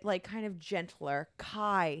little bit like kind of gentler,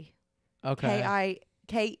 Kai. Okay.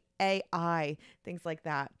 Kai, things like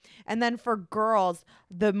that. And then for girls,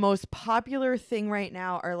 the most popular thing right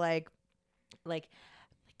now are like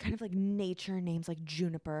kind of like nature names like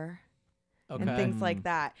Juniper Okay. and things like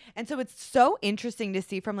that. And so it's so interesting to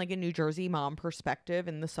see from like a New Jersey mom perspective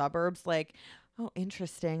in the suburbs, like, oh,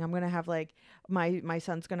 interesting. I'm going to have like my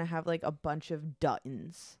son's going to have like a bunch of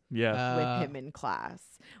Duttons Yeah. with him in class.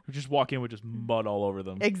 We just walk in with just mud all over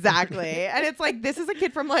them. Exactly. And it's like, this is a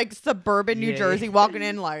kid from like suburban New Yeah. Jersey walking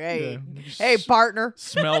in like, hey, Yeah. hey, partner.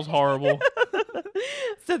 Smells horrible.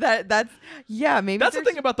 So that's, yeah, maybe That's the there's-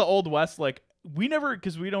 thing about the Old West. Like, we never,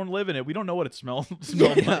 because we don't live in it, we don't know what it smelled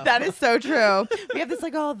like. That is so true. We have this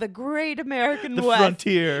like, oh, the great American The West.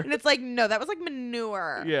 frontier. And it's like, no, that was like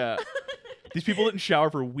manure. Yeah. These people didn't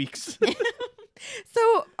shower for weeks.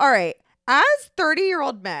 So, all right. As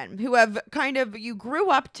 30-year-old men who have you grew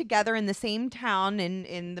up together in the same town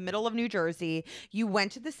in the middle of New Jersey, you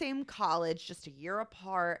went to the same college just a year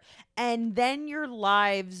apart, and then your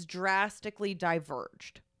lives drastically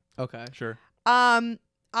diverged. Okay. Sure.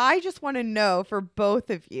 I just want to know for both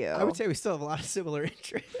of you. I would say we still have a lot of similar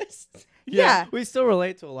interests. Yeah. We still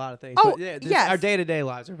relate to a lot of things. Oh, but yes. Our day-to-day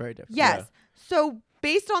lives are very different. Yes. Yeah. So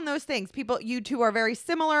based on those things, you two are very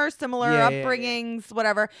similar Yeah, upbringings,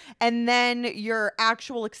 whatever. And then your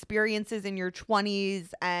actual experiences in your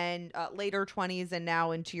 20s and later 20s and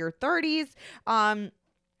now into your 30s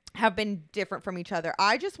have been different from each other.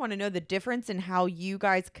 I just want to know the difference in how you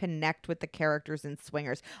guys connect with the characters in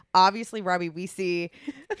Swingers. Obviously, Robbie, we see...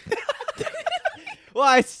 Well,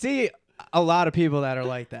 I see a lot of people that are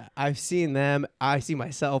like that. I've seen them. I see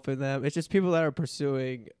myself in them. It's just people that are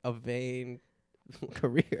pursuing a vain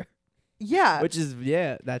career. Yeah. Which is,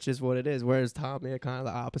 that's just what it is. Whereas Tom, kind of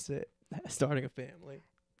the opposite, starting a family.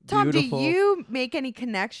 Tom, Beautiful. do you make any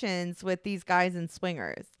connections with these guys in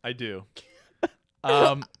Swingers? I do.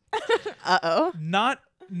 Uh-oh. Not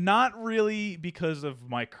really because of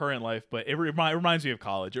my current life, but it reminds me of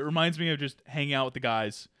college. It reminds me of just hanging out with the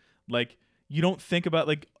guys. Like, you don't think about,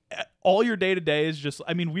 like, all your day-to-day is just,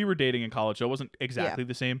 I mean, we were dating in college, so it wasn't exactly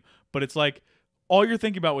the same, but it's like, all you're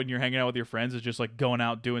thinking about when you're hanging out with your friends is just, like, going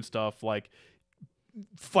out, doing stuff, like,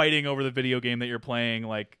 fighting over the video game that you're playing,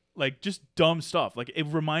 like just dumb stuff. Like, it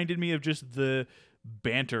reminded me of just the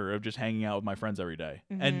banter of just hanging out with my friends every day.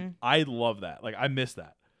 Mm-hmm. And I love that. Like, I miss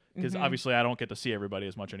that. Because obviously I don't get to see everybody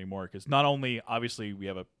as much anymore. Because not only, obviously, we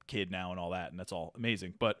have a kid now and all that, and that's all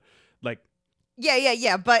amazing, but, like...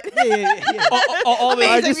 Yeah, but... all the,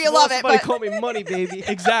 amazing, we love it, but... call me money, baby.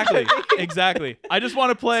 Exactly. I just want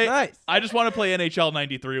to play... Nice. I just want to play NHL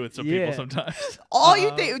 93 with some people sometimes.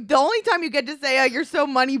 You think... The only time you get to say, you're so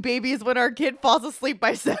money, baby, is when our kid falls asleep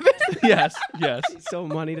by 7. Yes. He's so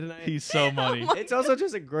money tonight. He's so money. It's also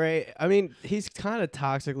just a great... I mean, he's kind of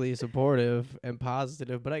toxically supportive and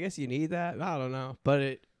positive, but I guess you need that. I don't know. But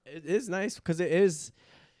it is nice because it is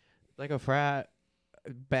like a frat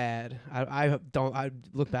bad. I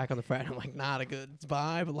look back on the frat and I'm like, not a good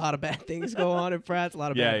vibe. A lot of bad things go on in frats. A lot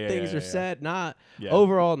of bad things are said. Not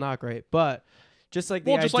overall not great. But just like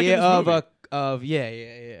the idea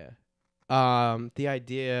the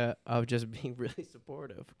idea of just being really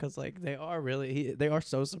supportive, because like they are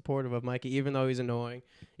so supportive of Mikey, even though he's annoying,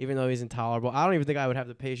 even though he's intolerable. I don't even think I would have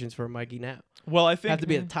the patience for Mikey now. Well, I think have to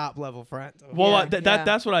be a top level friend. Well,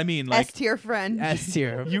 that's what I mean. Like S-tier friend.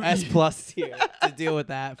 S-tier, S+ tier to deal with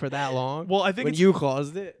that for that long. Well, I think when you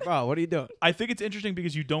caused it, bro, what are you doing? I think it's interesting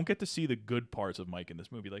because you don't get to see the good parts of Mike in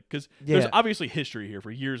this movie, like because there's obviously history here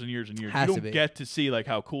for years and years and years. You don't get to see like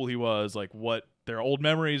how cool he was, like what their old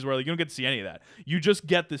memories were. Like you don't get to see any of that. You just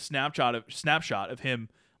get this snapshot of him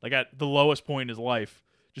like at the lowest point in his life,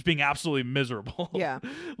 just being absolutely miserable. Yeah.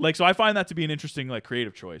 Like, so I find that to be an interesting, like,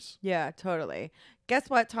 creative choice. Yeah, totally. Guess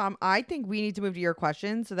what, Tom? I think we need to move to your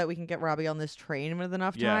question so that we can get Robbie on this train with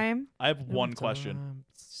enough time. I have one question.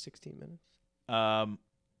 16 minutes. I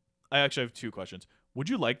actually have two questions. Would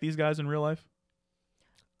you like these guys in real life?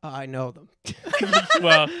 I know them.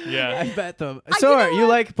 Well, yeah. I bet them. Sorry, you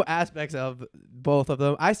like aspects of both of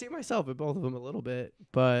them. I see myself in both of them a little bit,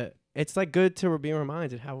 but it's like good to be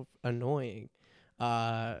reminded how annoying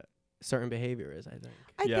certain behavior is.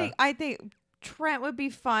 I think Trent would be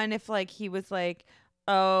fun if like he was like,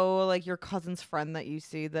 oh, like your cousin's friend that you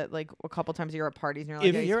see that like a couple times you're at parties and you're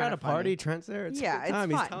like, if you're at a funny. party, Trent's there. It's a good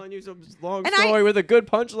time. It's He's fun. telling you some long story with a good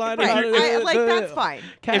punchline. Right. Like that's fine.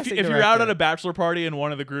 If you're out at a bachelor party and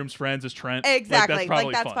one of the groom's friends is Trent, exactly,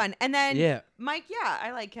 like, that's fun. And then Mike, yeah,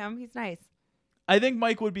 I like him. He's nice. I think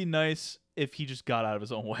Mike would be nice if he just got out of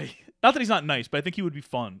his own way. Not that he's not nice, but I think he would be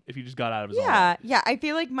fun if he just got out of his own way. Yeah. I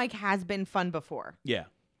feel like Mike has been fun before. Yeah.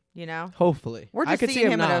 You know? Hopefully. We're just I could see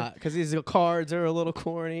him not, because his cards are a little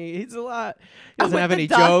corny. He's a lot. He doesn't have any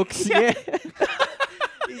jokes. Yeah.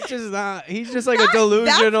 He's just not. He's just like a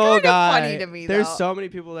delusional guy. Funny to me, There's so many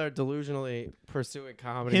people that are delusionally pursuing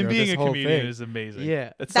comedy. Him being a comedian thing is amazing.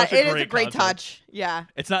 Yeah. It's such a great great concept. touch. Yeah.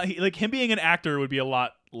 It's not like him being an actor would be a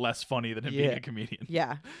lot less funny than him being a comedian.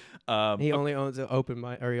 Yeah. He only owns an open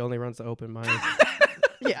mic, or he only runs the open mic.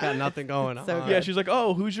 Got nothing going on. So yeah, she's like,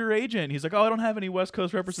 oh, who's your agent? He's like, oh, I don't have any West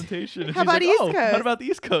Coast representation. And How she's about like, East oh, Coast? what about the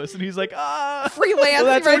East Coast? And he's like, freelance. Well,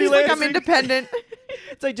 that's He's like, I'm independent.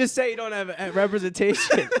 It's like, just say you don't have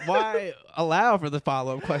representation. Why allow for the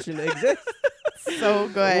follow-up question to exist? So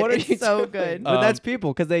good. What are you so doing? good. But that's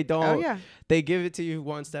people, because they don't. Oh, yeah. They give it to you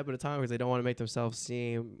one step at a time because they don't want to make themselves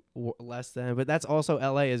seem less than. But that's also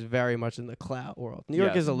LA is very much in the clout world. New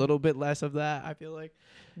York is a little bit less of that, I feel like.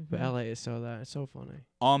 But LA is so that. It's so funny.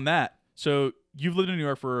 On that, So you've lived in New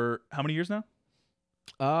York for how many years now?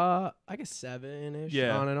 I guess 7-ish.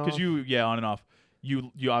 Yeah, on and off. because on and off.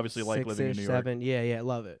 You obviously like living in New York. 7. Yeah,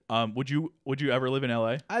 love it. Would you ever live in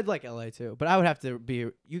LA? I'd like LA too, but I would have to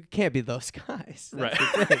be. You can't be those guys. That's Right.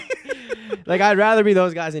 the thing. Like I'd rather be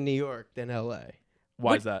those guys in New York than LA.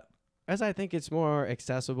 Why is that? As I think it's more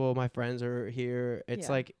accessible. My friends are here. It's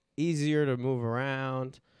Yeah. like easier to move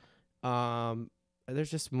around.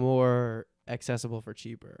 There's just more accessible for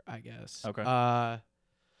cheaper, I guess. Okay.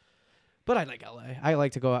 But I like LA. I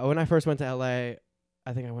like to go out. When I first went to LA,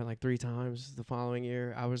 I think I went like 3 times the following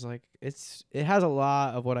year. I was like, it has a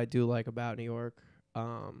lot of what I do like about New York.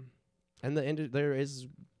 And there is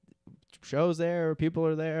shows there, people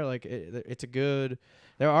are there. Like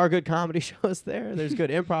there are good comedy shows there. There's good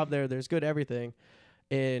improv there. There's good everything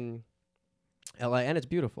in LA, and it's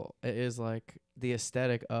beautiful. It is like the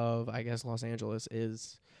aesthetic of, I guess, Los Angeles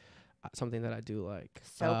is something that I do like.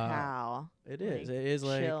 SoCal. It is. Like, It is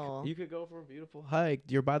like chill. you could go for a beautiful hike.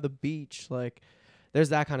 You're by the beach. Like there's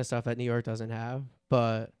that kind of stuff that New York doesn't have,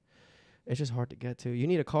 but it's just hard to get to. You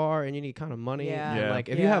need a car and you need kind of money. Yeah. And Yeah. like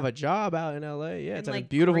if you Yeah. have a job out in LA, yeah, it's And, like a like,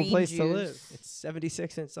 beautiful green place to live. juice. It's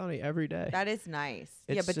 76 and sunny every day. That is nice.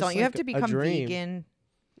 Yeah, It's but just don't you have like to a become dream. vegan?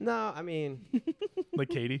 No, I mean, Like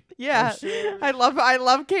Katie? Yeah, sure. I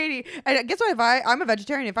love Katie. And guess what? If I'm a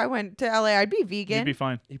vegetarian, if I went to LA, I'd be You'd vegan. be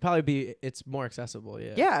fine. you'd probably be. It's more accessible.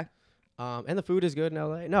 Yeah. Yeah. And the food is good in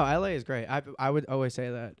LA. No, LA is great. I would always say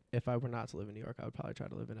that if I were not to live in New York, I would probably try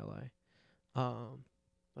to live in LA.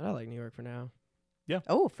 But I like New York for now.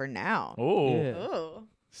 Oh, for now. Oh, Yeah. Oh.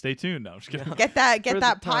 stay tuned. No, I'm just kidding. Get that For the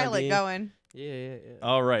that time pilot being. going. Yeah.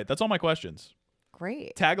 All right, that's all my questions.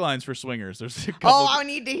 Great. Taglines for swingers. There's a couple. Oh, I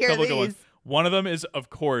need to hear couple good ones. these. One of them is, of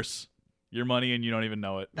course, your money and you don't even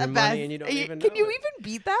know it. The Your best. money and you don't even Can know you it. even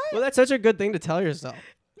beat that? Well, that's such a good thing to tell yourself.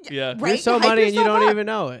 Yeah. Right? You're so Hype money and you yourself don't up. even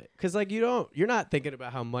know it, because like you're not thinking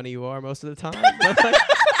about how money you are most of the time. But like,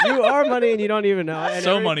 you are money and you don't even know it. And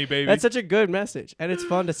So money, baby. That's such a good message, and it's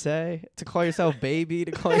fun to say, to call yourself baby,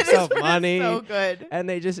 to call It is yourself money. so good. And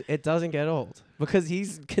it doesn't get old because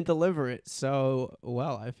can deliver it so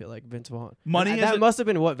well. I feel like Vince Vaughn. Money And is that a- must have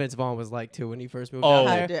been what Vince Vaughn was like too when he first moved Oh, out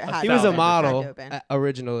Had there. to- had He to was a have been. model Had to have been.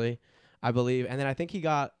 originally, I believe, and then I think he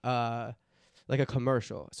got like a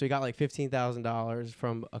commercial. So he got like $15,000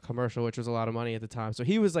 from a commercial, which was a lot of money at the time. So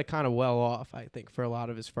he was like kind of well off, I think, for a lot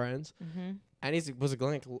of his friends. Mm-hmm.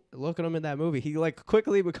 And look at him in that movie. He like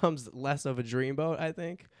quickly becomes less of a dreamboat, I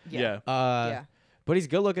think. Yeah. Yeah. But he's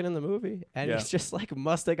good looking in the movie, and Yeah. he's just like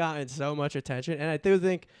must have gotten so much attention. And I do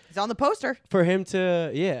think He's on the poster. for him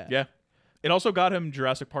to, Yeah. It also got him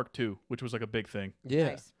Jurassic Park 2, which was like a big thing.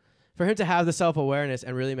 Nice. for him to have the self-awareness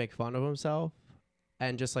and really make fun of himself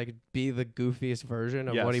and just like be the goofiest version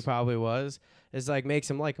of what he Yes. probably was is like makes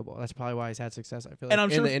him likable. That's probably why he's had success, I feel like, And I'm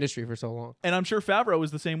in sure the industry for so long. And I'm sure Favreau was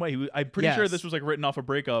the same way. I'm pretty sure Yes. this was like written off a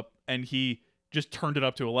breakup and he just turned it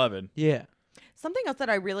up to 11. Yeah. Something else that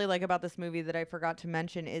I really like about this movie that I forgot to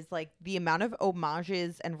mention is like the amount of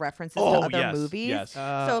homages and references to Oh, other yes. movies. Yes.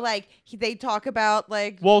 So like they talk about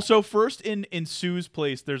like Well, so first in Sue's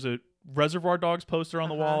place, there's a Reservoir Dogs poster on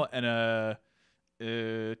the Uh-huh. wall and a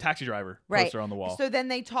Taxi Driver Right. poster on the wall. So then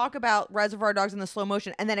they talk about Reservoir Dogs in the slow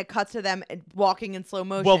motion, and then it cuts to them walking in slow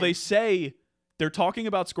motion. Well, they say they're talking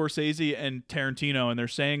about Scorsese and Tarantino, and they're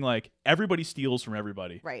saying like everybody steals from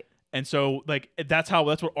everybody, right. and so like that's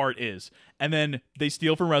what art is. And then they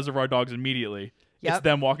steal from Reservoir Dogs immediately. It's Yep.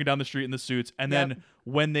 them walking down the street in the suits, and Yep. then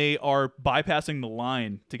when they are bypassing the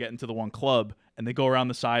line to get into the one club, and they go around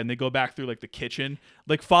the side and they go back through like the kitchen,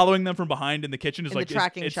 like following them from behind in the kitchen is In the like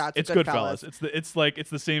tracking it's, shots of It's Goodfellas. Goodfellas. It's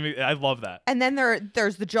the same. I love that. And then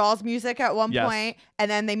there's the Jaws music at one Yes. point, and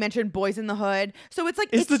then they mentioned Boys in the Hood. So it's like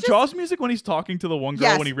Is it's the just, Jaws music when he's talking to the one girl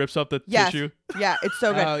Yes. when he rips up the Yes. tissue? Yeah, it's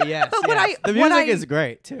so good. Oh, yes. But what yes. I- the what music I- is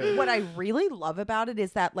great, too. What I really love about it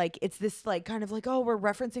is that like it's this like kind of like, oh, we're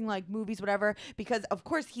referencing like movies, whatever, because of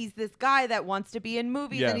course he's this guy that wants to be in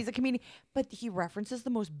movies Yeah. and he's a comedian, but he references the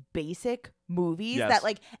most basic movies Yes. that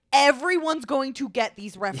like everyone's going to get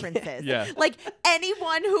these references. Yeah. Like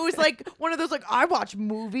anyone who's like one of those like I watch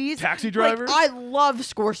movies. Taxi Like, Driver? I love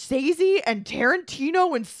Scorsese and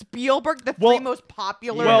Tarantino and Spielberg, the Well- three most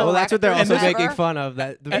popular. Well, that's what they're directors also ever. making fun of.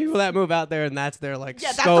 That the people that move out there and that's their like Yeah,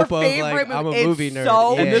 that's scope their of favorite like I'm a movie. It's movie nerd.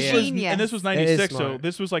 so yeah, And this yeah. was genius. and this was It is 96, so smart.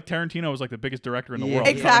 this was like Tarantino was like the biggest director in the Yeah. world.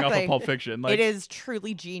 coming Exactly. off of Pulp Fiction. Like It is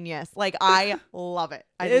truly genius. Like I love it.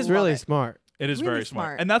 I It is love really it. smart. it is really very smart.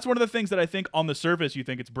 smart. And that's one of the things that I think on the surface you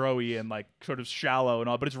think it's bro-y and like sort of shallow and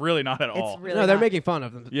all, but it's really not at all. It's really No, they're not. making fun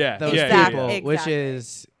of them. Yeah, those yeah, yeah, people, yeah. which Exactly.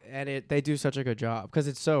 is they do such a good job because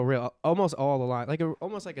it's so real. Almost all the line, like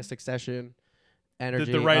almost like a Succession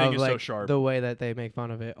energy. The writing of, is so like, sharp. The way that they make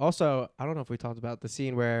fun of it. Also, I don't know if we talked about the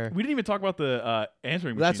scene where We didn't even talk about the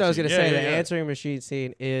answering machine. that's what I was scene. gonna say. Yeah, The yeah. answering machine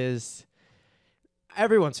scene is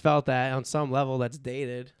everyone's felt that on some level. That's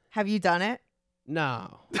dated. Have you done it?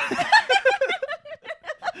 No.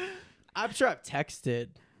 I'm sure I've texted.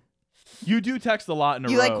 You do text a lot in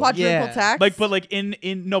a You row. like quadruple Yeah. text? Like, but like in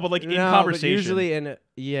But conversation. usually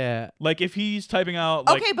yeah. Like if he's typing out.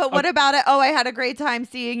 Like, okay, but what about it? Oh, I had a great time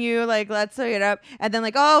seeing you. Like, let's sew it up. And then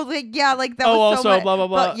like, oh, like, yeah, like that was also so much. blah blah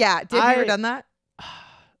blah. But yeah, have you ever done that?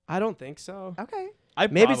 I don't think so. Okay,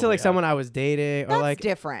 Maybe to probably like have. someone I was dating or that's like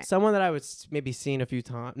different. someone that I was maybe seen a few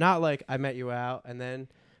times. Not like I met you out and then,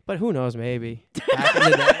 but who knows? Maybe back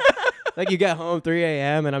in the day, like you get home 3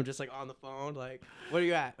 a.m. and I'm just like on the phone, like, where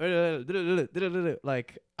you at?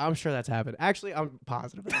 Like I'm sure that's happened. Actually, I'm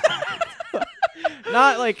positive that's happened.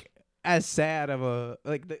 Not like as sad of a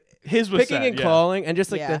like His was picking sad, and yeah. calling and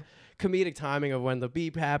just like Yeah. the comedic timing of when the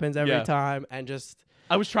beep happens every Yeah. time and just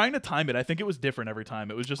I was trying to time it. I think it was different every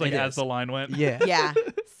time. It was just like It as is. the line went. yeah. Yeah, so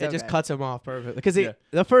It just good. cuts him off perfectly because Yeah.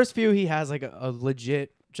 the first few he has like a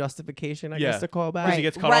legit justification, I Yeah. guess, to call back. Because he Right.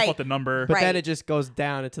 gets cut off with the number. But then Right. it just goes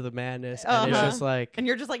down into the madness, and it's Uh-huh. just like, And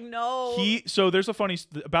you're just like, no. So there's a funny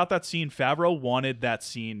about that scene. Favreau wanted that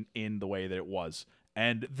scene in the way that it was,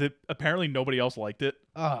 and apparently nobody else liked it.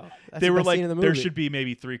 oh, that's They the were best like, scene in the there movie. should be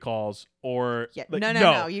maybe 3 calls, or Yeah. like,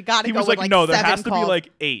 No, you gotta He go was with, like, like, no, there 7 has to calls. be like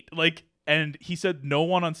 8, like. And he said no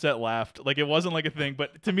one on set laughed. Like it wasn't like a thing.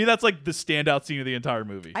 But to me, that's like the standout scene of the entire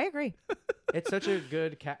movie. I agree. It's such a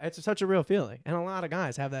good, it's such a real feeling, and a lot of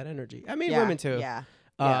guys have that energy. I mean, Yeah, women too. Yeah.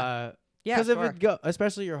 Yeah. Yeah, Because if sure. it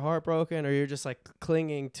especially you're heartbroken or you're just like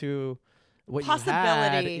clinging to what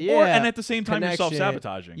Possibility. you had. Or Yeah. and at the same time, you're Connection.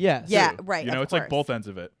 self-sabotaging. Yes. Yeah, too. right. You know, of it's like both course. ends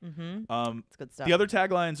of it. Mm-hmm. It's good stuff. The other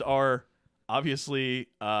taglines are obviously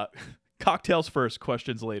cocktails first,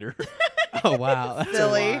 questions later. Oh wow, that's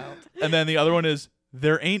Silly. wild. And then the other one is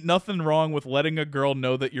there ain't nothing wrong with letting a girl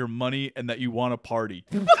know that you're money and that you want to party.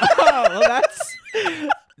 Oh, well, that's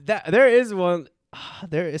that. There is one.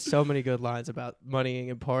 There is so many good lines about moneying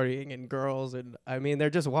and partying and girls, and I mean they're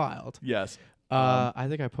just wild. Yes. I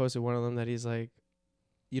think I posted one of them that he's like,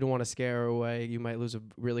 "You don't want to scare her away. You might lose a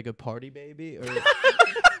really good party baby, or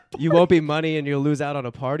you won't be money and you'll lose out on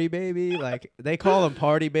a party baby." Like they call them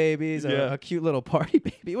party babies, or Yeah. a cute little party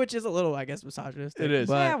baby, which is a little, I guess, misogynistic. It is.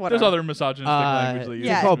 But Yeah, There's whatever. other misogynistic language that you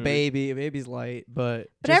Yeah. use. called in this movie. baby. Baby's light, but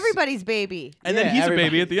But just- everybody's baby. And then he's a baby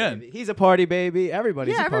everybody's at the end. baby. He's a party baby.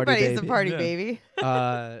 Everybody's Yeah, a party everybody's baby. a party Yeah. baby.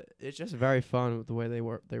 It's just very fun with the way they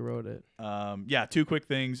wrote it. Yeah, 2 quick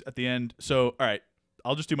things at the end. So, all right,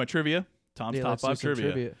 I'll just do my trivia. Tom's Yeah, top let's do 5 some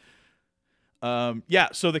trivia. Yeah,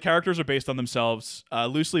 so the characters are based on themselves,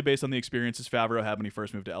 loosely based on the experiences Favreau had when he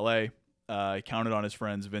first moved to LA. He counted on his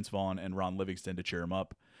friends Vince Vaughn and Ron Livingston to cheer him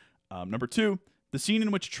up. Number 2, the scene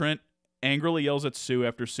in which Trent angrily yells at Sue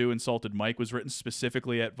after Sue insulted Mike was written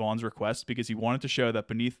specifically at Vaughn's request because he wanted to show that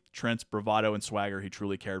beneath Trent's bravado and swagger, he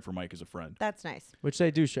truly cared for Mike as a friend. That's nice. Which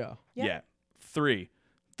they do show. Yeah. Yeah. 3,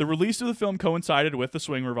 the release of the film coincided with the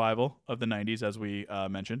swing revival of the 90s, as we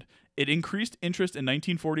mentioned. It increased interest in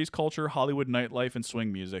 1940s culture, Hollywood nightlife, and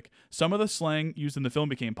swing music. Some of the slang used in the film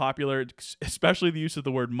became popular, especially the use of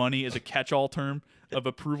the word money as a catch-all term of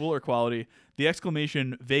approval or quality. The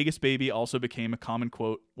exclamation, Vegas baby, also became a common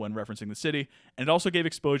quote when referencing the city, and it also gave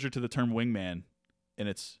exposure to the term wingman in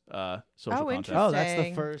its social Oh, context. interesting. Oh, that's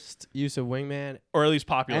the first use of wingman Or at least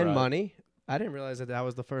popular. and money. I didn't realize that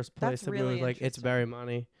was the first place That's to really move. Like, it's interesting. very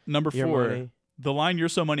money. Number Your 4, money. the line "You're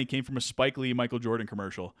so money" came from a Spike Lee Michael Jordan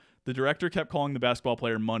commercial. The director kept calling the basketball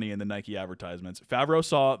player money in the Nike advertisements. Favreau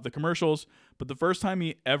saw the commercials, but the first time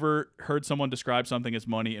he ever heard someone describe something as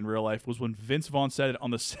money in real life was when Vince Vaughn said it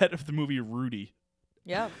on the set of the movie Rudy.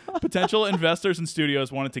 Yeah. Potential investors and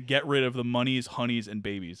studios wanted to get rid of the monies, honeys, and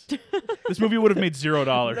babies. This movie would have made $0.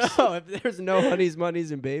 No, if there's no honeys, monies,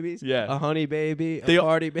 and babies, Yeah. a honey baby, They- a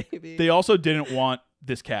party baby. They also didn't want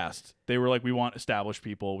this cast. They were like, we want established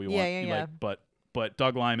people. We Yeah, want, yeah, like, yeah. but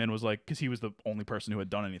Doug Liman was like, because he was the only person who had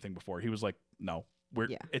done anything before. He was like, no,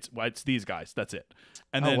 Yeah. it's these guys. That's it.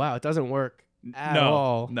 And oh then wow, it doesn't work at no,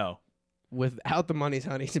 all no, without the monies,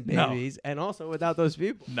 honeys, and No. babies, and also without those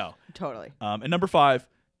people. no. Totally. And number 5,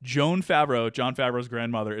 John Favreau's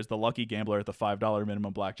grandmother, is the lucky gambler at the $5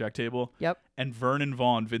 minimum blackjack table. Yep. And Vernon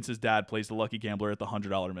Vaughn, Vince's dad, plays the lucky gambler at the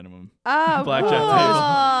 $100 minimum. Oh, Blackjack cool. table.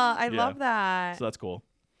 I Yeah. love that. So that's cool.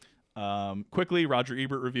 Quickly, Roger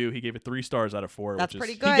Ebert review. He gave it 3 stars out of 4. That's which is,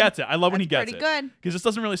 pretty good. He gets it. I love when he That's gets pretty it. good. Because this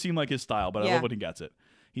doesn't really seem like his style, but I Yeah. love when he gets it.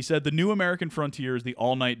 He said, the new American frontier is the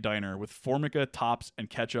all-night diner with Formica, tops, and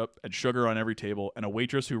ketchup and sugar on every table, and a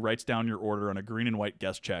waitress who writes down your order on a green and white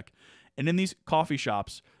guest check. And in these coffee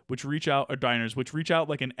shops, which reach out, or diners, which reach out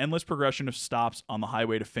like an endless progression of stops on the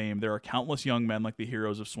highway to fame, there are countless young men like the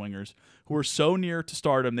heroes of Swingers who are so near to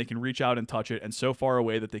stardom they can reach out and touch it, and so far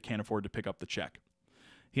away that they can't afford to pick up the check.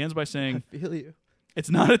 He ends by saying, I feel you. it's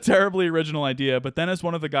not a terribly original idea, but then as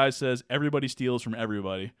one of the guys says, everybody steals from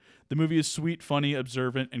everybody. The movie is sweet, funny,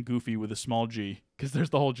 observant, and goofy with a small G, because there's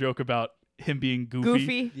the whole joke about him being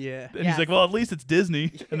goofy. Yeah. And he's like, well, at least it's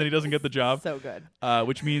Disney. And then he doesn't get the job. So good.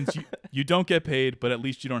 Which means you don't get paid, but at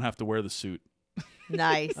least you don't have to wear the suit.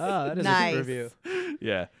 Nice. Oh, that is nice. a good review.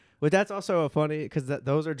 Yeah. But that's also a funny, because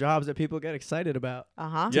those are jobs that people get excited about.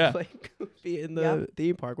 Uh-huh. Yeah. Play goofy in the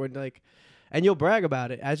theme park. When like, and you'll brag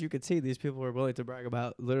about it. As you can see, these people are willing to brag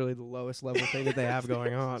about literally the lowest level thing that they have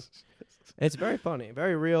going on. It's very funny,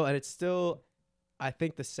 very real, and it's still, I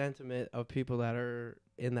think the sentiment of people that are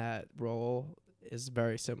in that role is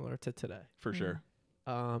very similar to today. For sure.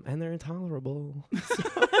 And they're intolerable.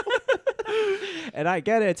 And I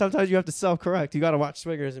get it. Sometimes you have to self-correct. You got to watch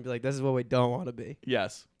Swingers and be like, this is what we don't want to be.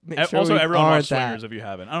 Yes. Make sure Also, we everyone aren't watch Swingers that. if you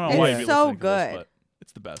haven't. I don't know why It's you'd be so listening to this, good. but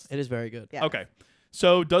it's the best. It is very good. Yeah. Okay.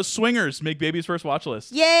 So does Swingers make Baby's first watch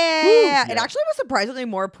list? Yeah. Woo! It actually was surprisingly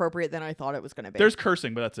more appropriate than I thought it was going to be. There's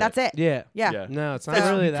cursing, but that's it. That's it. Yeah. Yeah. Yeah. No, it's not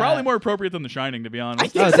So- really that. Probably more appropriate than The Shining, to be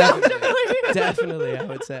honest. Oh, definitely. Definitely, I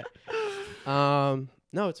would say.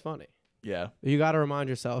 No, it's funny. Yeah. You got to remind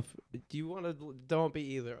yourself. Do you want to? Don't be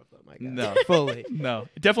either of them. I guess. No. Fully. No.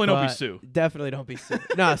 Definitely don't be But Sue. Definitely don't be Sue.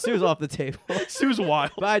 No, Sue's off the table. Sue's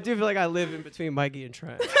wild. But I do feel like I live in between Mikey and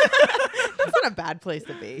Trent. That's not a bad place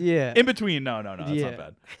to be. Yeah. In between. No. That's Yeah. not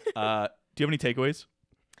bad. Do you have any takeaways?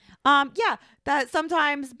 Yeah, that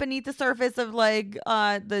sometimes beneath the surface of like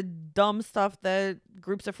the dumb stuff that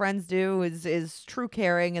groups of friends do is true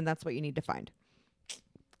caring, and that's what you need to find.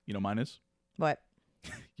 You know, mine is What?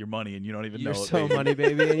 your money, and you don't even You're know it. so baby. money,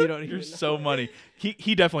 baby, and you don't even You're know so it. money.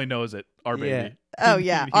 He definitely knows it. Our baby. Yeah. Oh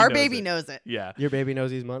yeah, He our knows baby it. knows it. Yeah. Your baby knows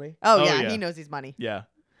he's money. Oh, Oh, yeah, yeah. he knows he's money. Yeah.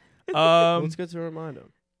 Well, it's good to remind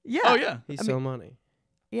him. Yeah. Oh yeah. He's I so mean- money.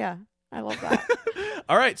 Yeah, I love that.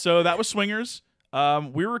 All right, so that was Swingers.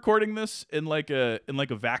 We're recording this in like a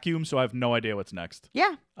vacuum, so I have no idea what's next.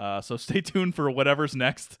 Yeah. So stay tuned for whatever's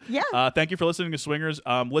next. Yeah. Thank you for listening to Swingers.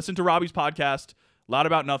 Listen to Robbie's podcast, Loud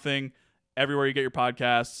About Nothing, everywhere you get your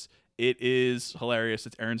podcasts. It is hilarious.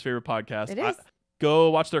 It's Aaron's favorite podcast. It is. Go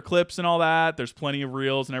watch their clips and all that. There's plenty of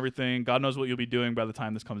reels and everything. God knows what you'll be doing by the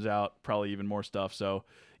time this comes out. Probably even more stuff. So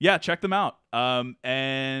yeah, check them out.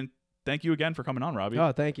 And thank you again for coming on, Robbie.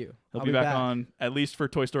 Oh, thank you. He'll I'll be back on at least for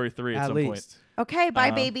Toy Story 3 at At some least. point. Okay.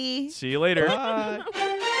 Bye, baby. See you later. Bye.